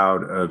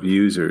crowd of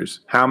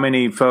users. How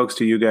many folks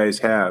do you guys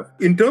have?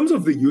 In terms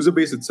of the user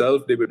base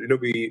itself, David,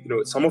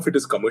 some of it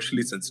is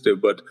commercially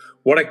sensitive, but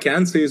what I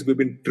can say is we've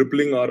been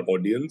tripling our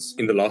audience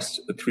in the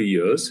last 3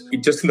 years.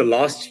 Just in the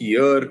last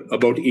year,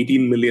 about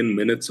 18 million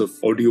minutes of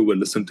audio were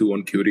listened to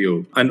on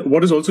Curio. And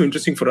what is also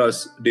interesting for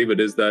us, David,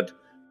 is that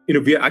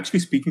we are actually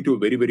speaking to a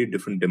very, very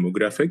different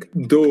demographic.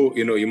 Though,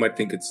 you might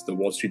think it's the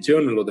Wall Street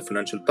Journal or the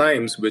Financial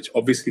Times, which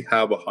obviously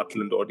have a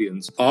heartland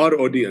audience. Our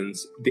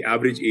audience, the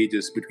average age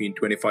is between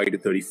 25 to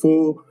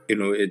 34.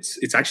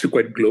 It's actually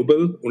quite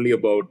global. Only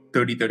about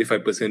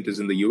 30-35% is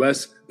in the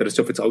US. The rest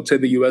of it's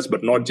outside the US,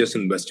 but not just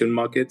in Western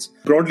markets.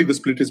 Broadly, the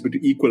split is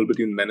equal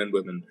between men and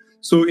women.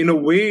 So in a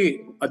way,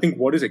 I think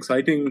what is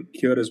exciting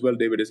here as well,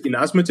 David, is in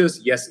as much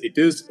as, yes, it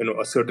is,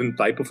 a certain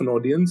type of an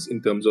audience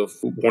in terms of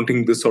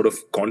wanting this sort of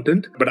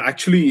content, but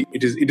actually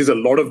it is a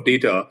lot of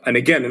data. And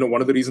again,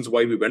 one of the reasons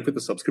why we went with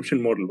the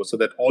subscription model was so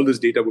that all this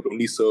data would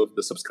only serve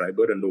the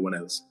subscriber and no one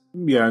else.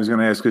 Yeah, I was going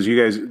to ask, because you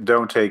guys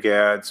don't take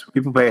ads.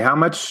 People pay how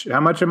much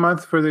a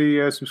month for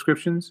the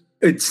subscriptions?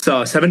 It's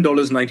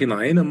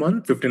 $7.99 a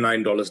month,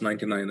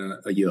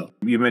 $59.99 a year.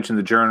 You mentioned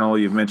the Journal.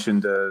 You've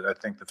mentioned, I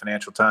think, the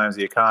Financial Times,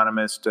 The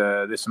Economist.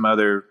 There's some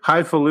other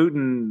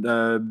highfalutin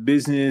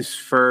business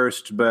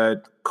first,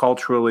 but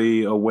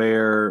culturally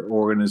aware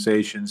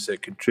organizations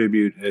that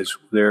contribute as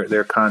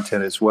their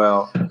content as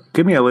well.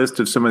 Give me a list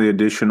of some of the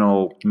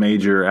additional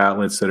major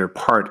outlets that are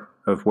part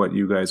of what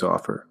you guys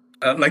offer.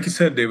 Like you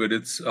said, David,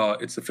 it's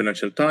the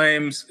Financial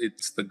Times,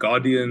 it's the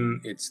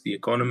Guardian, it's the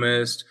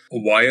Economist,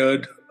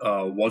 Wired,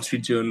 Wall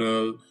Street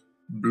Journal,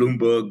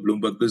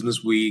 Bloomberg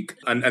Business Week,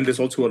 and there's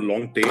also a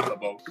long tail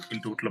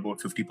in total about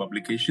 50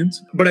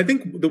 publications. But I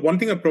think the one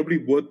thing I'm probably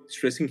worth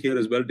stressing here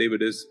as well,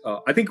 David, is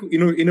I think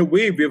in a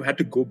way we've had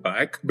to go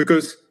back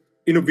because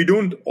we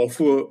don't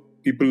offer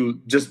people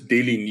just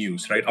daily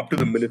news, right? Up to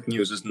the minute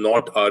news is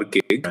not our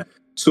gig.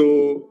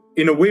 So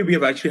in a way, we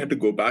have actually had to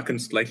go back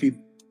and slightly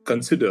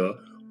consider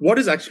what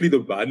is actually the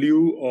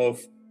value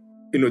of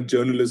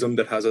journalism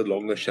that has a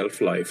longer shelf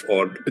life,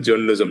 or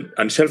journalism.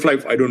 And shelf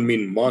life, I don't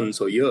mean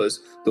months or years,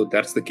 though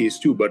that's the case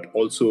too, but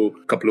also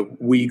a couple of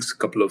weeks,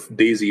 couple of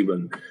days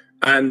even.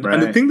 And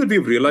the thing that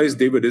we've realized,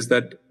 David, is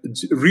that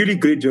really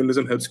great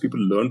journalism helps people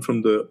learn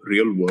from the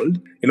real world.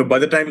 By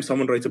the time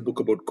someone writes a book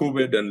about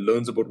COVID and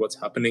learns about what's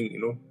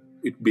happening,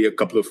 it'd be a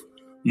couple of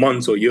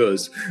months or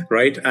years,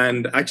 right?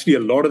 And actually a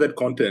lot of that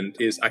content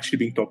is actually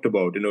being talked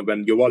about.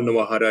 When Yuval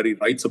Noah Harari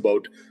writes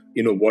about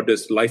what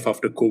is life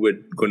after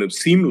COVID going to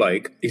seem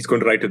like, he's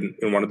going to write it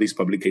in one of these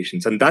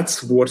publications. And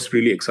that's what's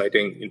really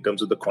exciting in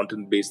terms of the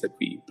content base that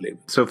we play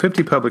with. So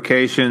 50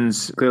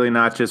 publications, clearly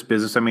not just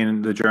business. I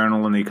mean, the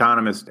Journal and the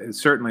Economist,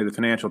 certainly the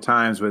Financial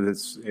Times with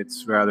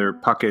its rather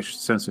puckish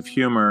sense of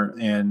humor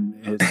and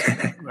its,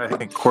 I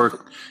think,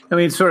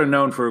 it's sort of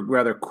known for a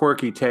rather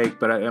quirky take,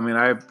 but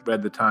I've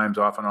read the Times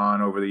off and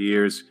on over the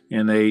years,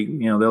 and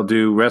they'll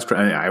do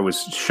restaurant. I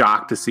was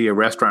shocked to see a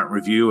restaurant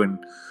review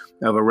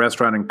of a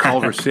restaurant in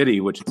Culver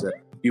City, which is a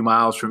few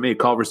miles from me,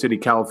 Culver City,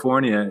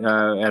 California,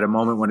 at a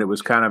moment when it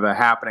was kind of a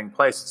happening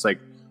place. It's like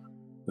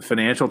the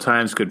Financial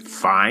Times could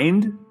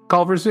find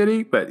Culver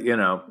City, but they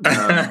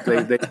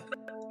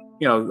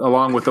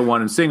along with the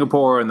one in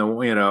Singapore and the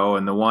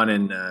one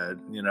in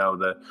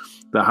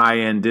the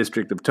high-end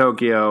district of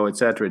Tokyo, et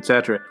cetera, et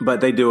cetera. But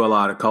they do a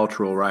lot of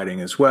cultural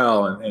writing as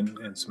well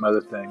and some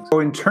other things. So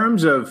in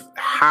terms of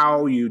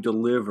how you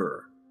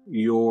deliver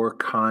your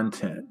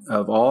content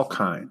of all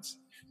kinds,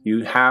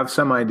 you have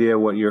some idea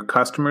what your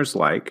customers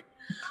like.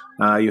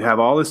 You have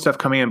all this stuff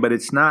coming in, but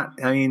it's not,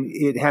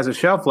 it has a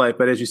shelf life,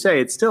 but as you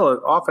say, it's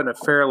still often a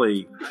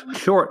fairly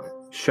short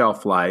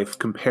shelf life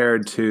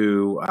compared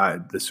to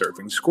the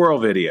surfing squirrel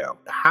video.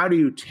 How do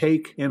you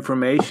take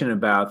information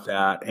about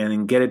that and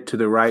then get it to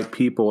the right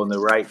people in the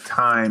right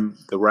time,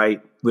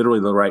 literally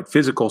the right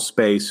physical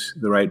space,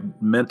 the right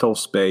mental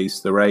space,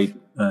 the right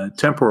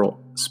temporal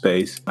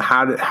space?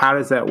 How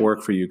does that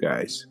work for you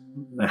guys?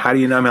 How do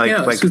you know?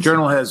 The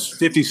Journal has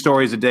 50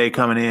 stories a day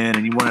coming in,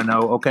 and you want to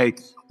know, okay,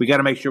 we got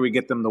to make sure we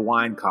get them the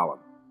wine column,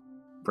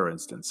 for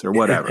instance, or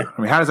whatever.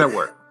 How does that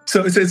work?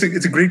 So it's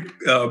a great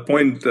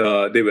point,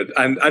 David.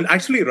 And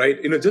actually,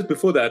 right, just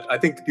before that, I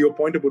think your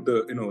point about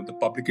the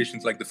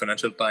publications like the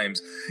Financial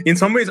Times, in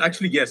some ways,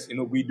 actually, yes,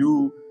 we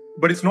do.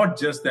 But it's not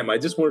just them. I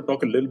just want to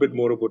talk a little bit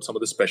more about some of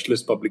the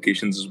specialist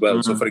publications as well.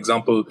 Mm-hmm. So, for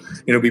example,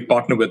 we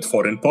partner with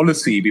Foreign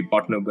Policy, we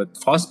partner with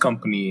Fast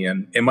Company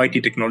and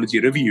MIT Technology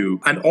Review.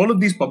 And all of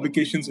these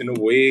publications, in a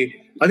way,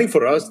 I think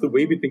for us, the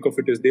way we think of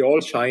it is they all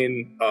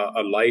shine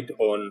a light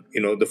on,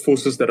 the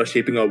forces that are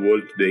shaping our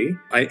world today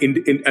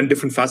and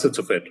different facets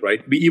of it,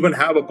 right? We even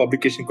have a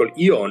publication called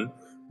Eon,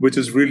 which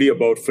is really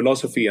about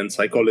philosophy and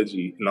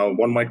psychology. Now,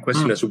 one might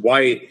question as to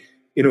why,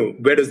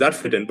 where does that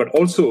fit in? But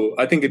also,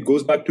 I think it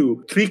goes back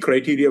to three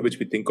criteria which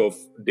we think of,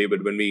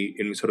 David, when we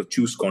sort of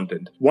choose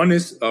content. One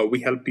is we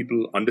help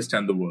people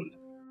understand the world,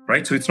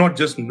 right? So it's not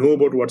just know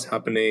about what's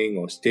happening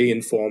or stay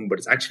informed, but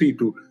it's actually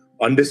to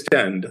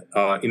understand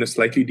in a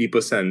slightly deeper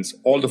sense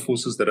all the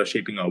forces that are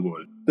shaping our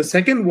world. The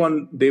second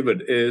one,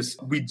 David, is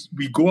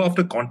we go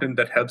after content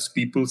that helps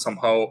people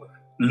somehow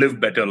live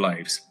better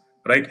lives.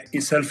 Right,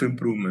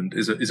 self-improvement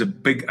is a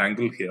big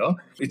angle here.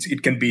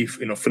 It can be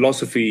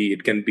philosophy,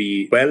 it can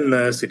be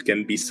wellness, it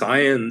can be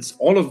science.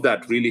 All of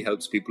that really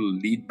helps people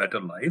lead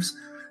better lives.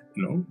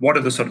 What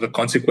are the sort of the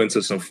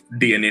consequences of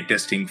DNA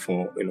testing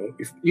for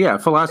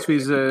philosophy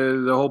is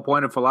the whole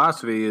point of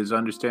philosophy is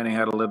understanding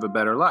how to live a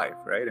better life,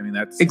 right?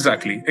 That's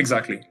exactly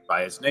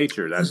by its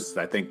nature.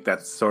 I think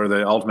that's sort of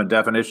the ultimate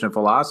definition of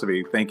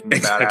philosophy: thinking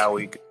about how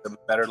we can live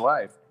a better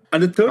life.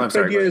 And the third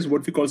criteria is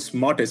what we call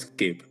smart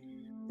escape.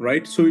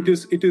 Right, so it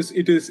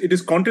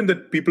is content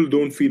that people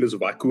don't feel is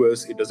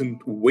vacuous. It doesn't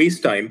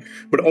waste time,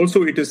 but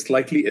also it is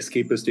slightly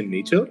escapist in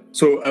nature.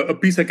 So a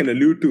piece I can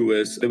allude to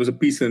is there was a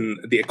piece in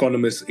The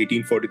Economist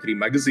 1843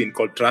 magazine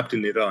called "Trapped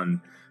in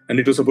Iran," and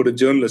it was about a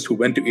journalist who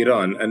went to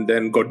Iran and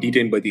then got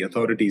detained by the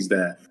authorities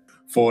there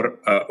for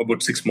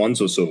about 6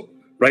 months or so.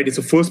 Right, it's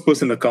a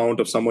first-person account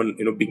of someone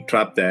being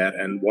trapped there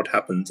and what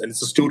happens, and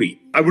it's a story.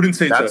 I wouldn't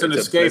say it's an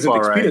escape, all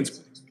right.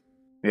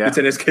 Yeah. It's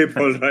an escape,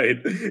 all right.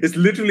 It's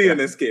literally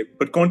an escape,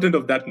 but content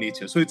of that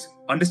nature. So it's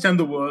understand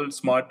the world,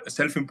 smart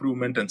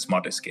self-improvement, and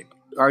smart escape.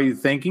 Are you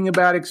thinking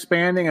about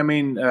expanding?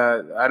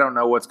 I don't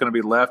know what's going to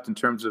be left in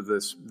terms of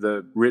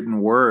the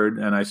written word,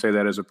 and I say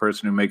that as a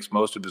person who makes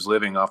most of his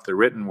living off the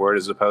written word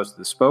as opposed to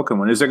the spoken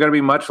one. Is there going to be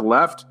much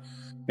left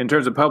in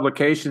terms of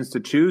publications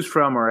to choose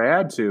from or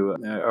add to,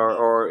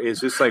 or is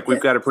this like we've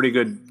got a pretty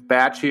good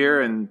batch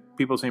here and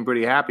people seem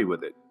pretty happy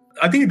with it?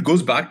 I think it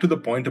goes back to the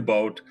point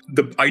about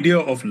the idea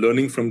of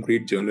learning from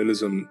great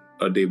journalism,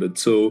 David.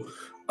 So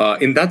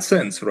in that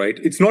sense, right,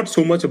 it's not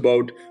so much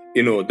about,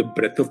 the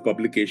breadth of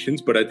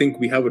publications, but I think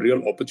we have a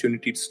real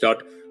opportunity to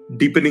start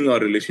deepening our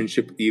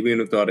relationship even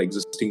with our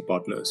existing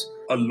partners.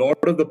 A lot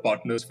of the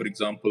partners, for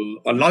example,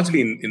 are largely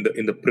in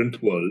the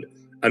print world,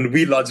 and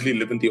we largely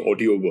live in the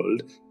audio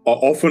world.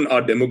 Often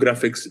our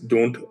demographics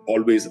don't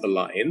always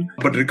align.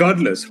 But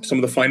regardless, some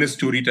of the finest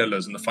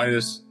storytellers and the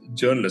finest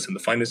journalists and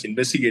the finest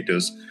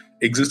investigators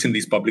exist in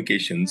these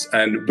publications.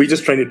 And we're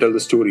just trying to tell the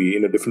story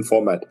in a different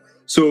format.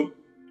 So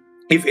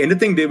if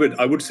anything, David,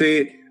 I would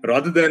say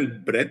rather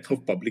than breadth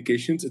of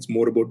publications, it's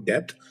more about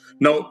depth.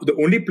 Now, the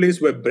only place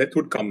where breadth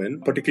would come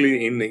in,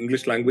 particularly in the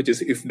English language,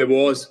 is if there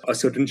was a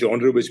certain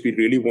genre which we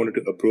really wanted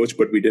to approach,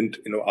 but we didn't,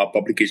 our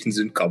publications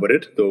didn't cover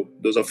it, though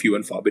those are few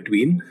and far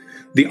between.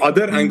 The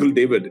other angle,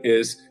 David,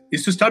 is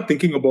to start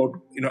thinking about,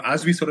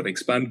 as we sort of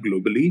expand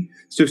globally,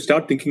 to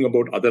start thinking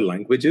about other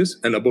languages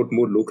and about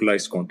more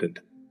localized content.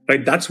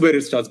 right? That's where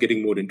it starts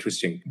getting more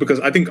interesting. Because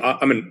I think,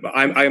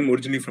 I am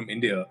originally from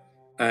India,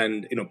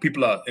 and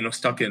people are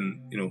stuck in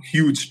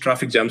huge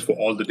traffic jams for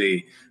all the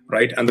day,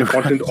 right? And the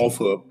content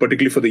offer,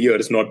 particularly for the year,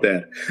 is not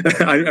there.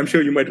 I'm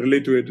sure you might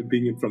relate to it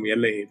being from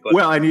LA. But,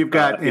 well, and you've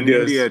got in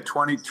India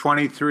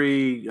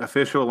 23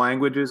 official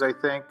languages, I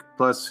think,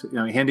 plus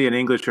Hindi and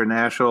English are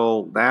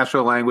national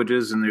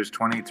languages, and there's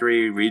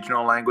 23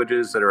 regional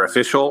languages that are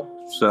official.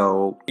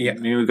 So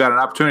you've got an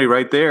opportunity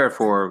right there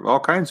for all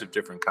kinds of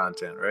different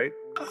content, right?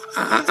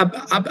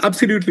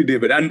 Absolutely,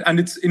 David, and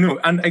it's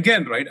and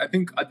again, right? I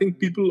think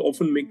people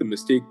often make the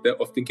mistake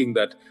of thinking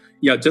that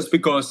just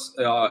because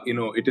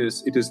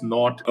it is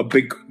not a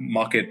big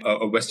market,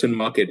 a Western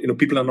market,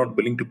 people are not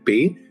willing to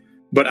pay.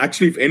 But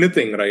actually, if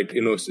anything, right,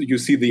 you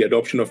see the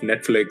adoption of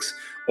Netflix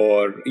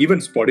or even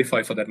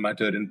Spotify, for that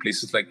matter, in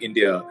places like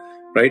India,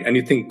 right? And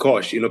you think,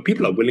 gosh,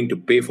 people are willing to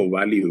pay for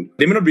value.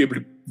 They may not be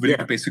willing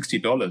to pay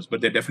 $60,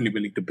 but they're definitely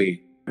willing to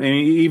pay. And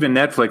even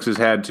Netflix has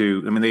had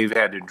to. They've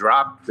had to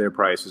drop their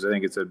prices. I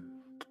think it's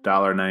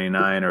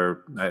 $1.99,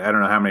 or I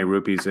don't know how many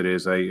rupees it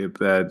is.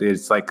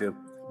 It's like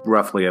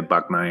roughly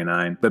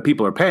 $1.99. But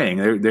people are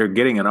paying. They're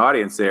getting an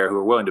audience there who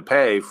are willing to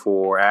pay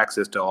for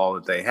access to all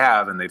that they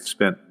have, and they've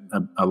spent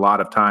a lot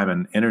of time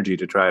and energy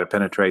to try to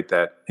penetrate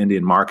that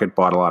Indian market.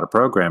 Bought a lot of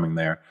programming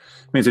there.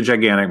 It's a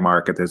gigantic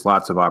market. There's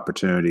lots of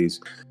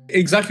opportunities.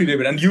 Exactly,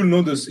 David. And you'll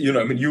know this, you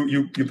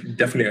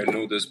definitely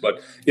know this,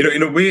 but,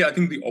 in a way, I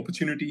think the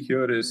opportunity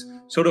here is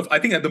sort of, I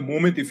think at the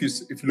moment, if you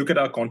look at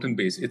our content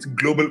base, it's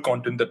global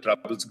content that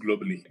travels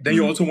globally. Then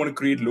you also want to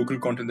create local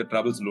content that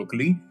travels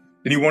locally.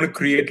 Then you want to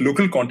create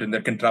local content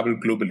that can travel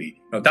globally.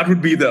 Now, that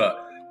would be the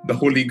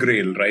holy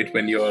grail, right?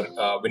 When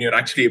you're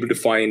actually able to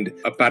find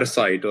a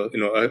Parasite or,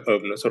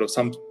 sort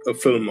of a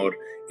film or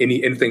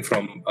anything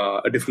from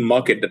a different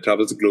market that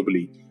travels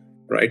globally.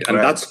 Right. And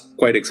that's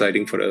quite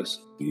exciting for us.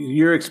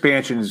 Your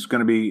expansion is going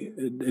to be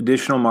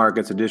additional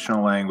markets,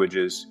 additional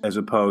languages, as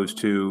opposed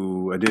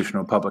to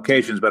additional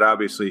publications. But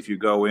obviously, if you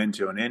go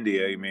into an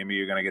India, maybe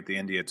you're going to get the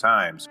India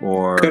Times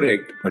or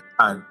correct,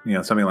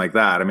 something like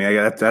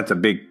that.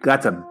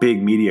 That's a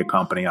big media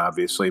company,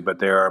 obviously, but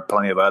there are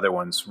plenty of other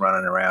ones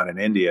running around in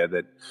India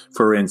that,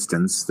 for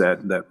instance,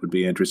 that would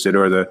be interested,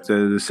 or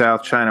the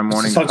South China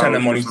Morning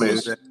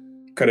Post.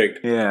 Correct.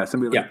 Yeah,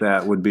 something like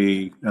that would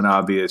be an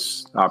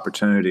obvious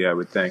opportunity, I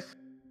would think.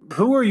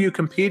 Who are you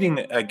competing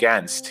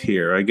against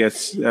here? I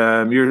guess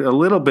you're a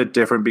little bit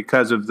different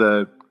because of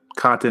the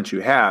content you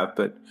have,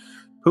 but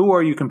who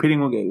are you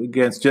competing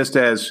against? Just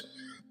as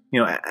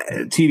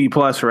TV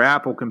Plus or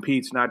Apple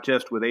competes not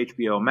just with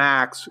HBO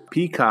Max,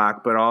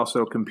 Peacock, but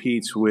also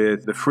competes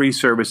with the free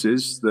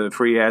services, the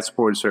free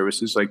ad-supported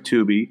services like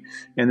Tubi.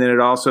 And then it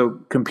also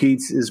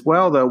competes as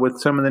well, though, with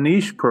some of the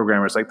niche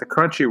programmers like the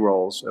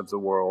Crunchyrolls of the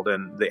world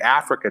and the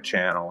Africa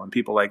Channel and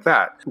people like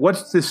that.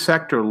 What's this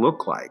sector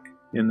look like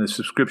in the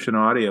subscription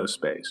audio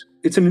space?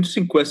 It's an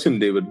interesting question,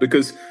 David,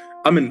 because,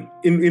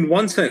 in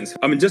one sense,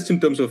 just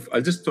in terms of,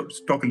 I'll just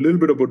talk a little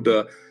bit about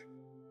the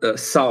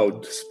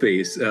SOUD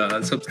space,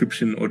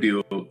 subscription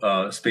audio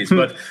space.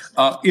 But,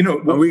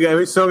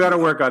 we still got to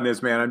work on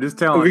this, man. I'm just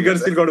telling you.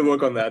 Still got to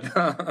work on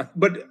that.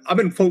 But,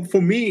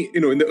 for me,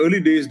 in the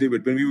early days,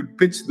 David, when we would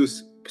pitch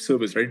this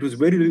service, right, it was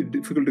very, very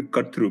difficult to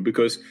cut through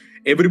because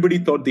everybody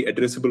thought the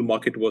addressable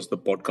market was the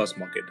podcast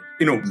market.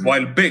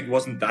 While big,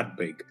 wasn't that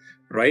big,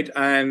 right?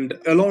 And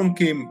along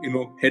came,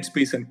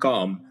 Headspace and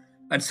Calm.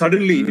 And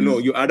suddenly,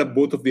 you add up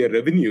both of their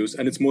revenues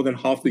and it's more than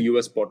half the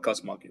US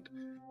podcast market.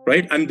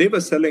 Right. And they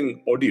were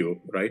selling audio,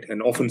 right,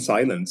 and often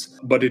silence.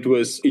 But it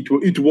was, in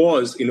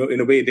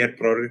a way, they had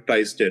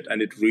prioritized it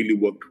and it really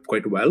worked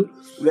quite well.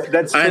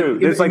 That's true.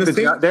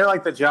 They're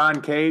like the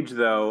John Cage,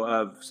 though,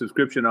 of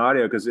subscription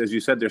audio, because, as you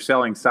said, they're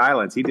selling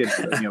silence. He did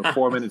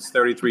 4 minutes,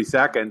 33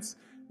 seconds.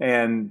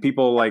 And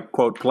people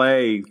quote,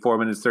 play 4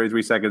 minutes,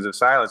 33 seconds of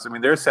silence.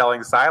 They're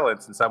selling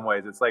silence in some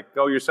ways. It's like,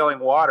 oh, you're selling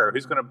water.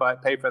 Who's going to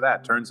pay for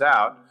that? Turns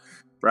out,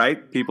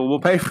 right, people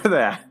will pay for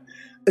that.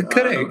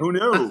 Correct. Who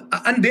knew?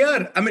 And they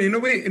are, in a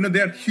way,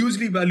 they are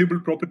hugely valuable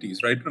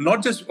properties, right?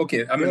 Not just,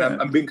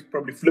 I'm being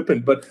probably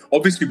flippant, but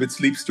obviously with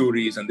Sleep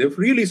Stories, and they've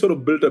really sort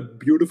of built a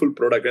beautiful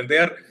product, and they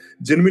are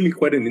genuinely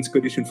quite an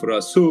inspiration for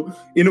us. So,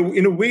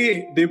 in a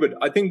way, David,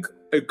 I think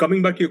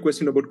coming back to your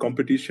question about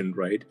competition,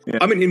 right?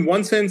 Yeah. In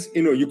one sense,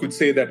 you could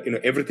say that,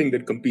 everything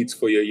that competes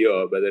for your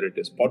ear, whether it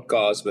is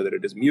podcasts, whether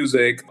it is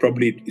music,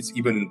 probably it's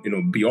even,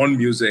 beyond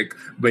music,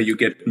 where you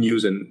get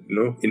news and,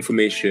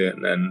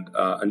 information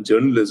and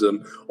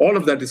journalism, all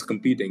of that is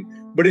competing.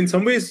 But in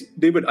some ways,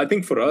 David, I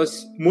think for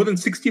us, more than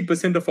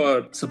 60% of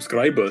our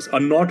subscribers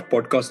are not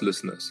podcast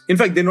listeners. In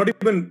fact, they're not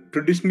even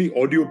traditionally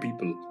audio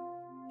people.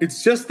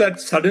 It's just that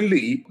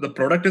suddenly the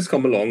product has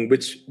come along,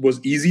 which was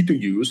easy to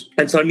use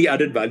and suddenly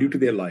added value to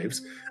their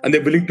lives, and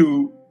they're willing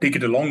to take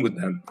it along with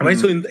them. Right.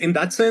 So in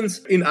that sense,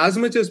 in as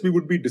much as we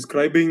would be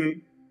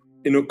describing,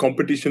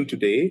 competition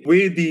today,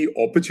 where the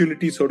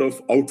opportunity sort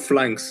of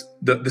outflanks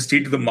the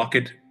state of the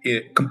market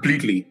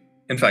completely.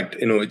 In fact,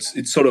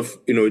 it's sort of,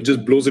 it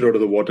just blows it out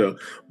of the water.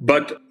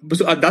 But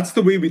so that's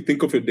the way we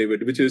think of it,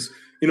 David, which is,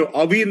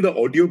 are we in the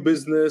audio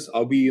business?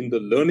 Are we in the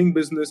learning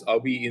business? Are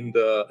we in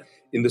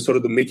the sort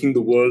of the making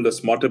the world a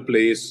smarter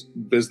place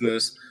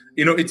business?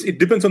 It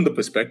depends on the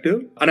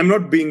perspective. And I'm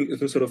not being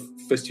sort of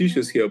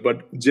facetious here,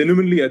 but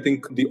genuinely, I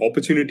think the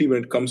opportunity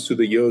when it comes to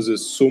the years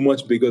is so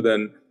much bigger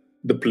than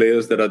the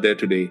players that are there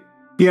today.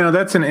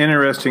 That's an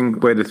interesting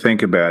way to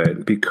think about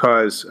it,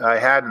 because I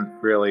hadn't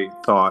really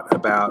thought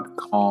about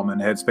Calm and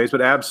Headspace,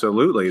 but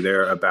absolutely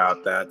they're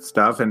about that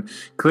stuff. And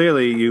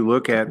clearly you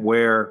look at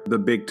where the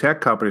big tech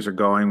companies are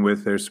going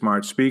with their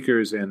smart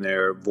speakers and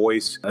their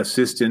voice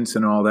assistants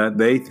and all that.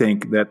 They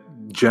think that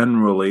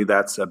generally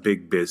that's a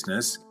big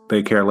business.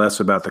 They care less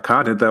about the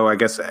content, though. I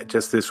guess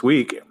just this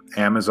week,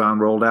 Amazon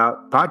rolled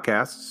out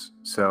podcasts.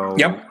 So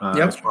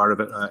as part of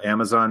it,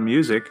 Amazon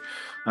Music,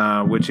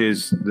 which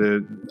is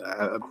the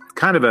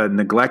kind of a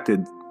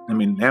neglected. I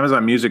mean,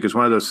 Amazon Music is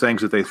one of those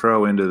things that they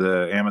throw into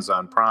the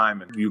Amazon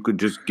Prime, and you could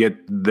just get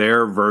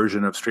their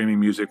version of streaming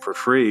music for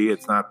free.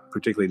 It's not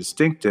particularly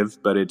distinctive,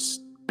 but it's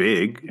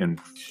big and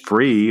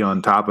free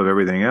on top of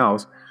everything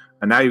else.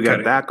 And now you've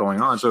got that going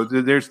on. So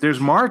there's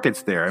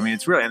markets there. I mean,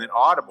 it's really, and then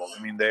Audible.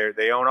 I mean,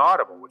 they own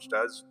Audible, which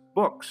does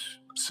books.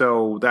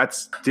 So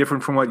that's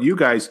different from what you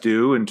guys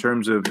do in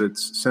terms of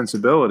its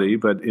sensibility,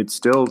 but it's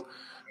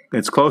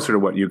closer to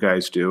what you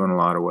guys do in a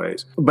lot of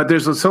ways. But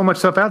there's so much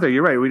stuff out there.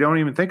 You're right. We don't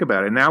even think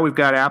about it. Now we've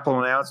got Apple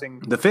announcing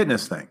the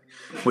fitness thing,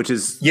 which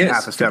is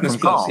half a step from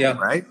Calm,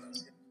 right?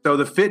 So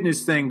the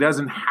fitness thing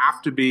doesn't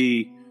have to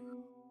be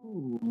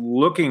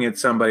looking at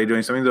somebody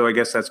doing something, though I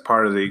guess that's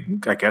part of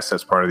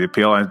the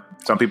appeal. And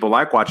some people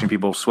like watching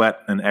people sweat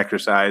and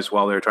exercise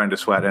while they're trying to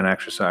sweat and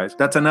exercise.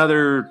 That's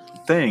another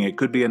thing. It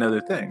could be another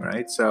thing,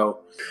 right? So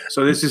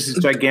this is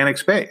a gigantic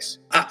space.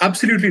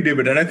 Absolutely,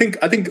 David. And I think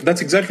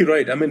that's exactly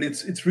right. I mean,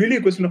 it's really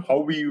a question of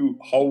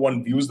how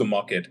one views the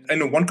market. I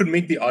know one could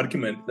make the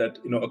argument that,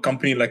 a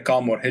company like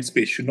Calm or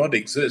Headspace should not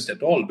exist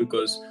at all,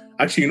 because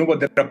actually,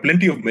 there are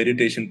plenty of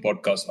meditation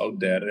podcasts out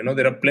there.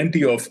 There are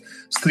plenty of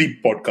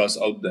sleep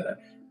podcasts out there.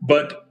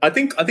 But I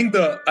think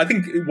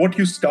what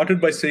you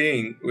started by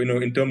saying,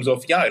 in terms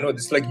of,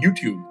 it's like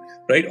YouTube,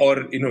 right?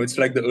 Or, it's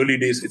like the early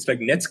days, it's like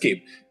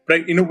Netscape,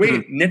 right? In a way,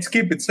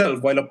 Netscape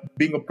itself, while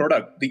being a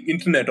product, the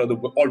internet or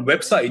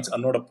websites are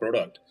not a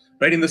product,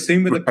 right? In the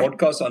same way, the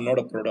podcasts are not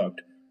a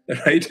product,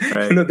 right?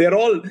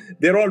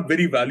 They're all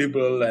very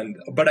valuable.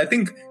 But I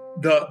think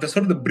the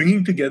sort of the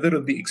bringing together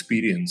of the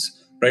experience,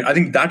 right? I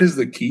think that is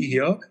the key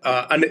here.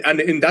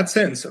 And in that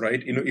sense,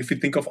 right, if you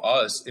think of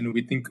us,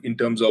 we think in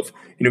terms of,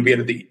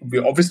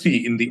 we're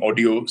obviously in the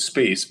audio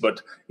space,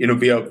 but,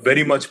 we are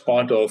very much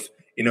part of,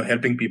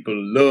 helping people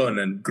learn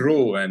and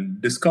grow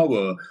and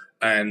discover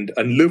and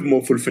live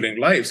more fulfilling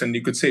lives. And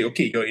you could say,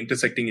 okay, you're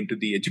intersecting into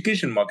the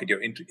education market,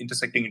 you're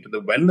intersecting into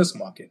the wellness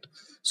market.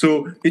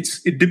 So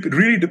it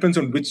really depends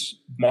on which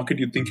market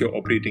you think you're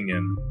operating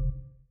in.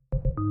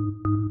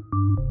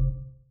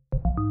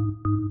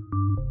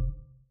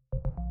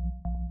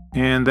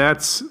 And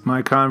that's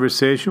my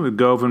conversation with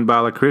Govind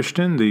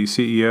Balakrishnan, the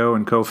CEO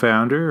and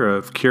co-founder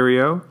of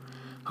Curio.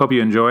 Hope you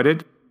enjoyed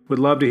it. Would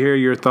love to hear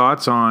your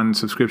thoughts on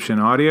subscription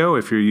audio,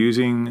 if you're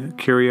using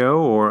Curio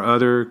or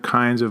other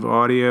kinds of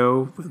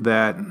audio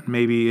that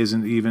maybe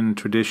isn't even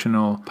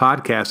traditional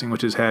podcasting,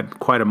 which has had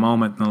quite a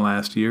moment in the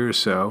last year or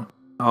so.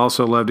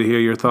 Also love to hear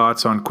your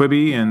thoughts on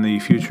Quibi and the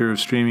future of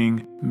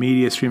streaming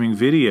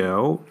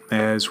video,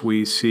 as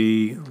we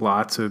see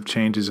lots of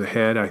changes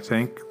ahead, I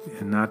think,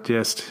 and not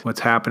just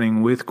what's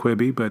happening with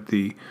Quibi, but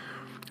the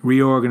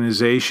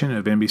reorganization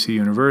of NBC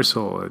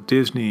Universal, of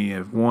Disney,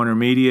 of Warner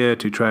Media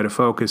to try to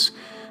focus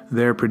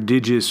their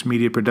prodigious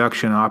media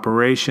production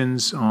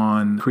operations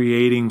on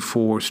creating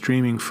for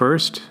streaming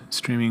first,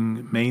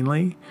 streaming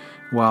mainly,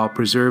 while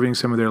preserving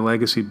some of their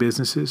legacy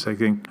businesses. I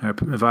think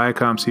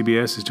Viacom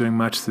CBS is doing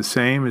much the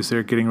same as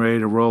they're getting ready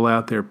to roll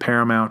out their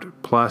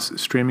Paramount Plus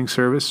streaming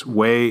service.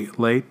 Way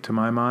late to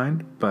my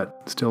mind,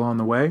 but still on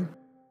the way.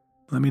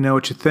 Let me know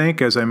what you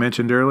think. As I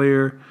mentioned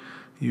earlier,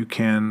 you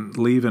can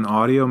leave an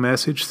audio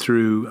message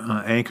through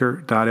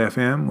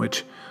Anchor.fm,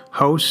 which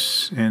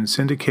hosts and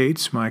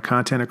syndicates my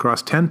content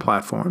across 10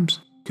 platforms.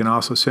 You can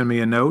also send me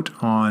a note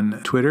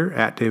on Twitter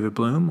 @David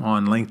Bloom,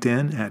 on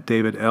LinkedIn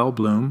 @David L.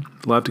 Bloom.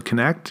 Love to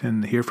connect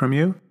and hear from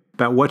you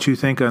about what you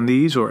think on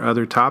these or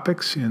other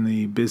topics in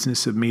the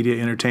business of media,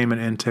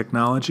 entertainment, and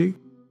technology.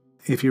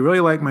 If you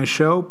really like my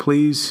show,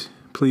 please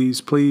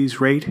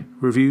rate,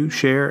 review,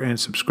 share, and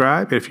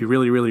subscribe. If you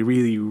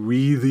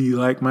really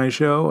like my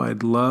show,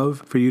 I'd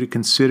love for you to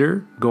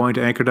consider going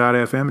to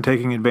Anchor.fm and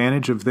taking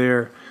advantage of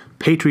their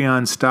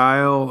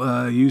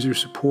Patreon-style user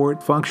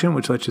support function,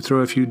 which lets you throw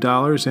a few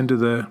dollars into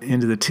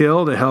the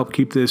till to help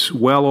keep this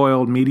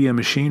well-oiled media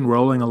machine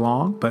rolling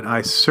along. But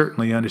I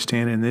certainly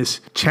understand in this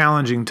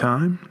challenging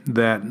time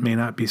that may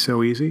not be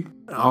so easy.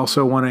 I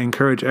also want to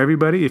encourage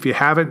everybody, if you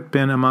haven't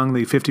been among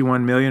the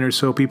 51 million or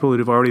so people that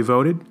have already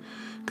voted,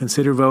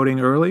 consider voting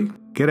early.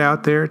 Get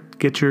out there,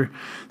 get your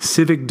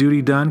civic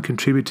duty done,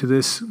 contribute to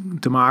this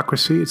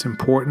democracy. It's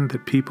important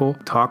that people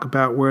talk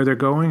about where they're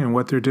going and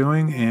what they're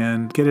doing,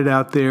 and get it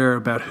out there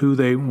about who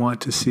they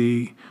want to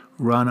see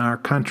run our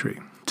country.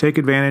 Take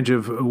advantage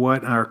of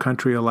what our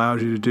country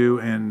allows you to do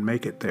and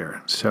make it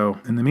there. So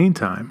in the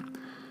meantime,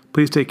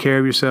 please take care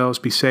of yourselves.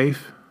 Be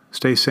safe.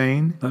 Stay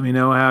sane. Let me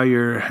know how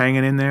you're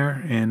hanging in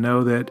there, and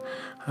know that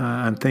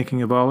I'm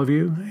thinking of all of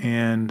you,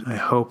 and I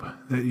hope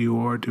that you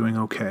are doing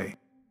okay.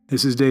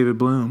 This is David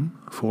Bloom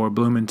for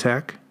Bloom in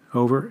Tech.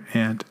 Over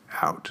and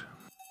out.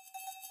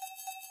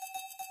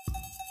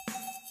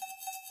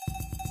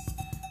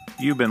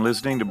 You've been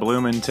listening to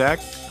Bloom in Tech.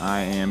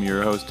 I am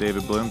your host,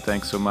 David Bloom.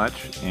 Thanks so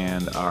much.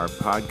 And our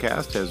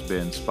podcast has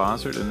been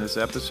sponsored in this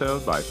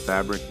episode by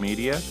Fabric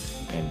Media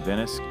in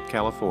Venice,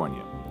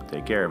 California.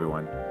 Take care,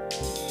 everyone.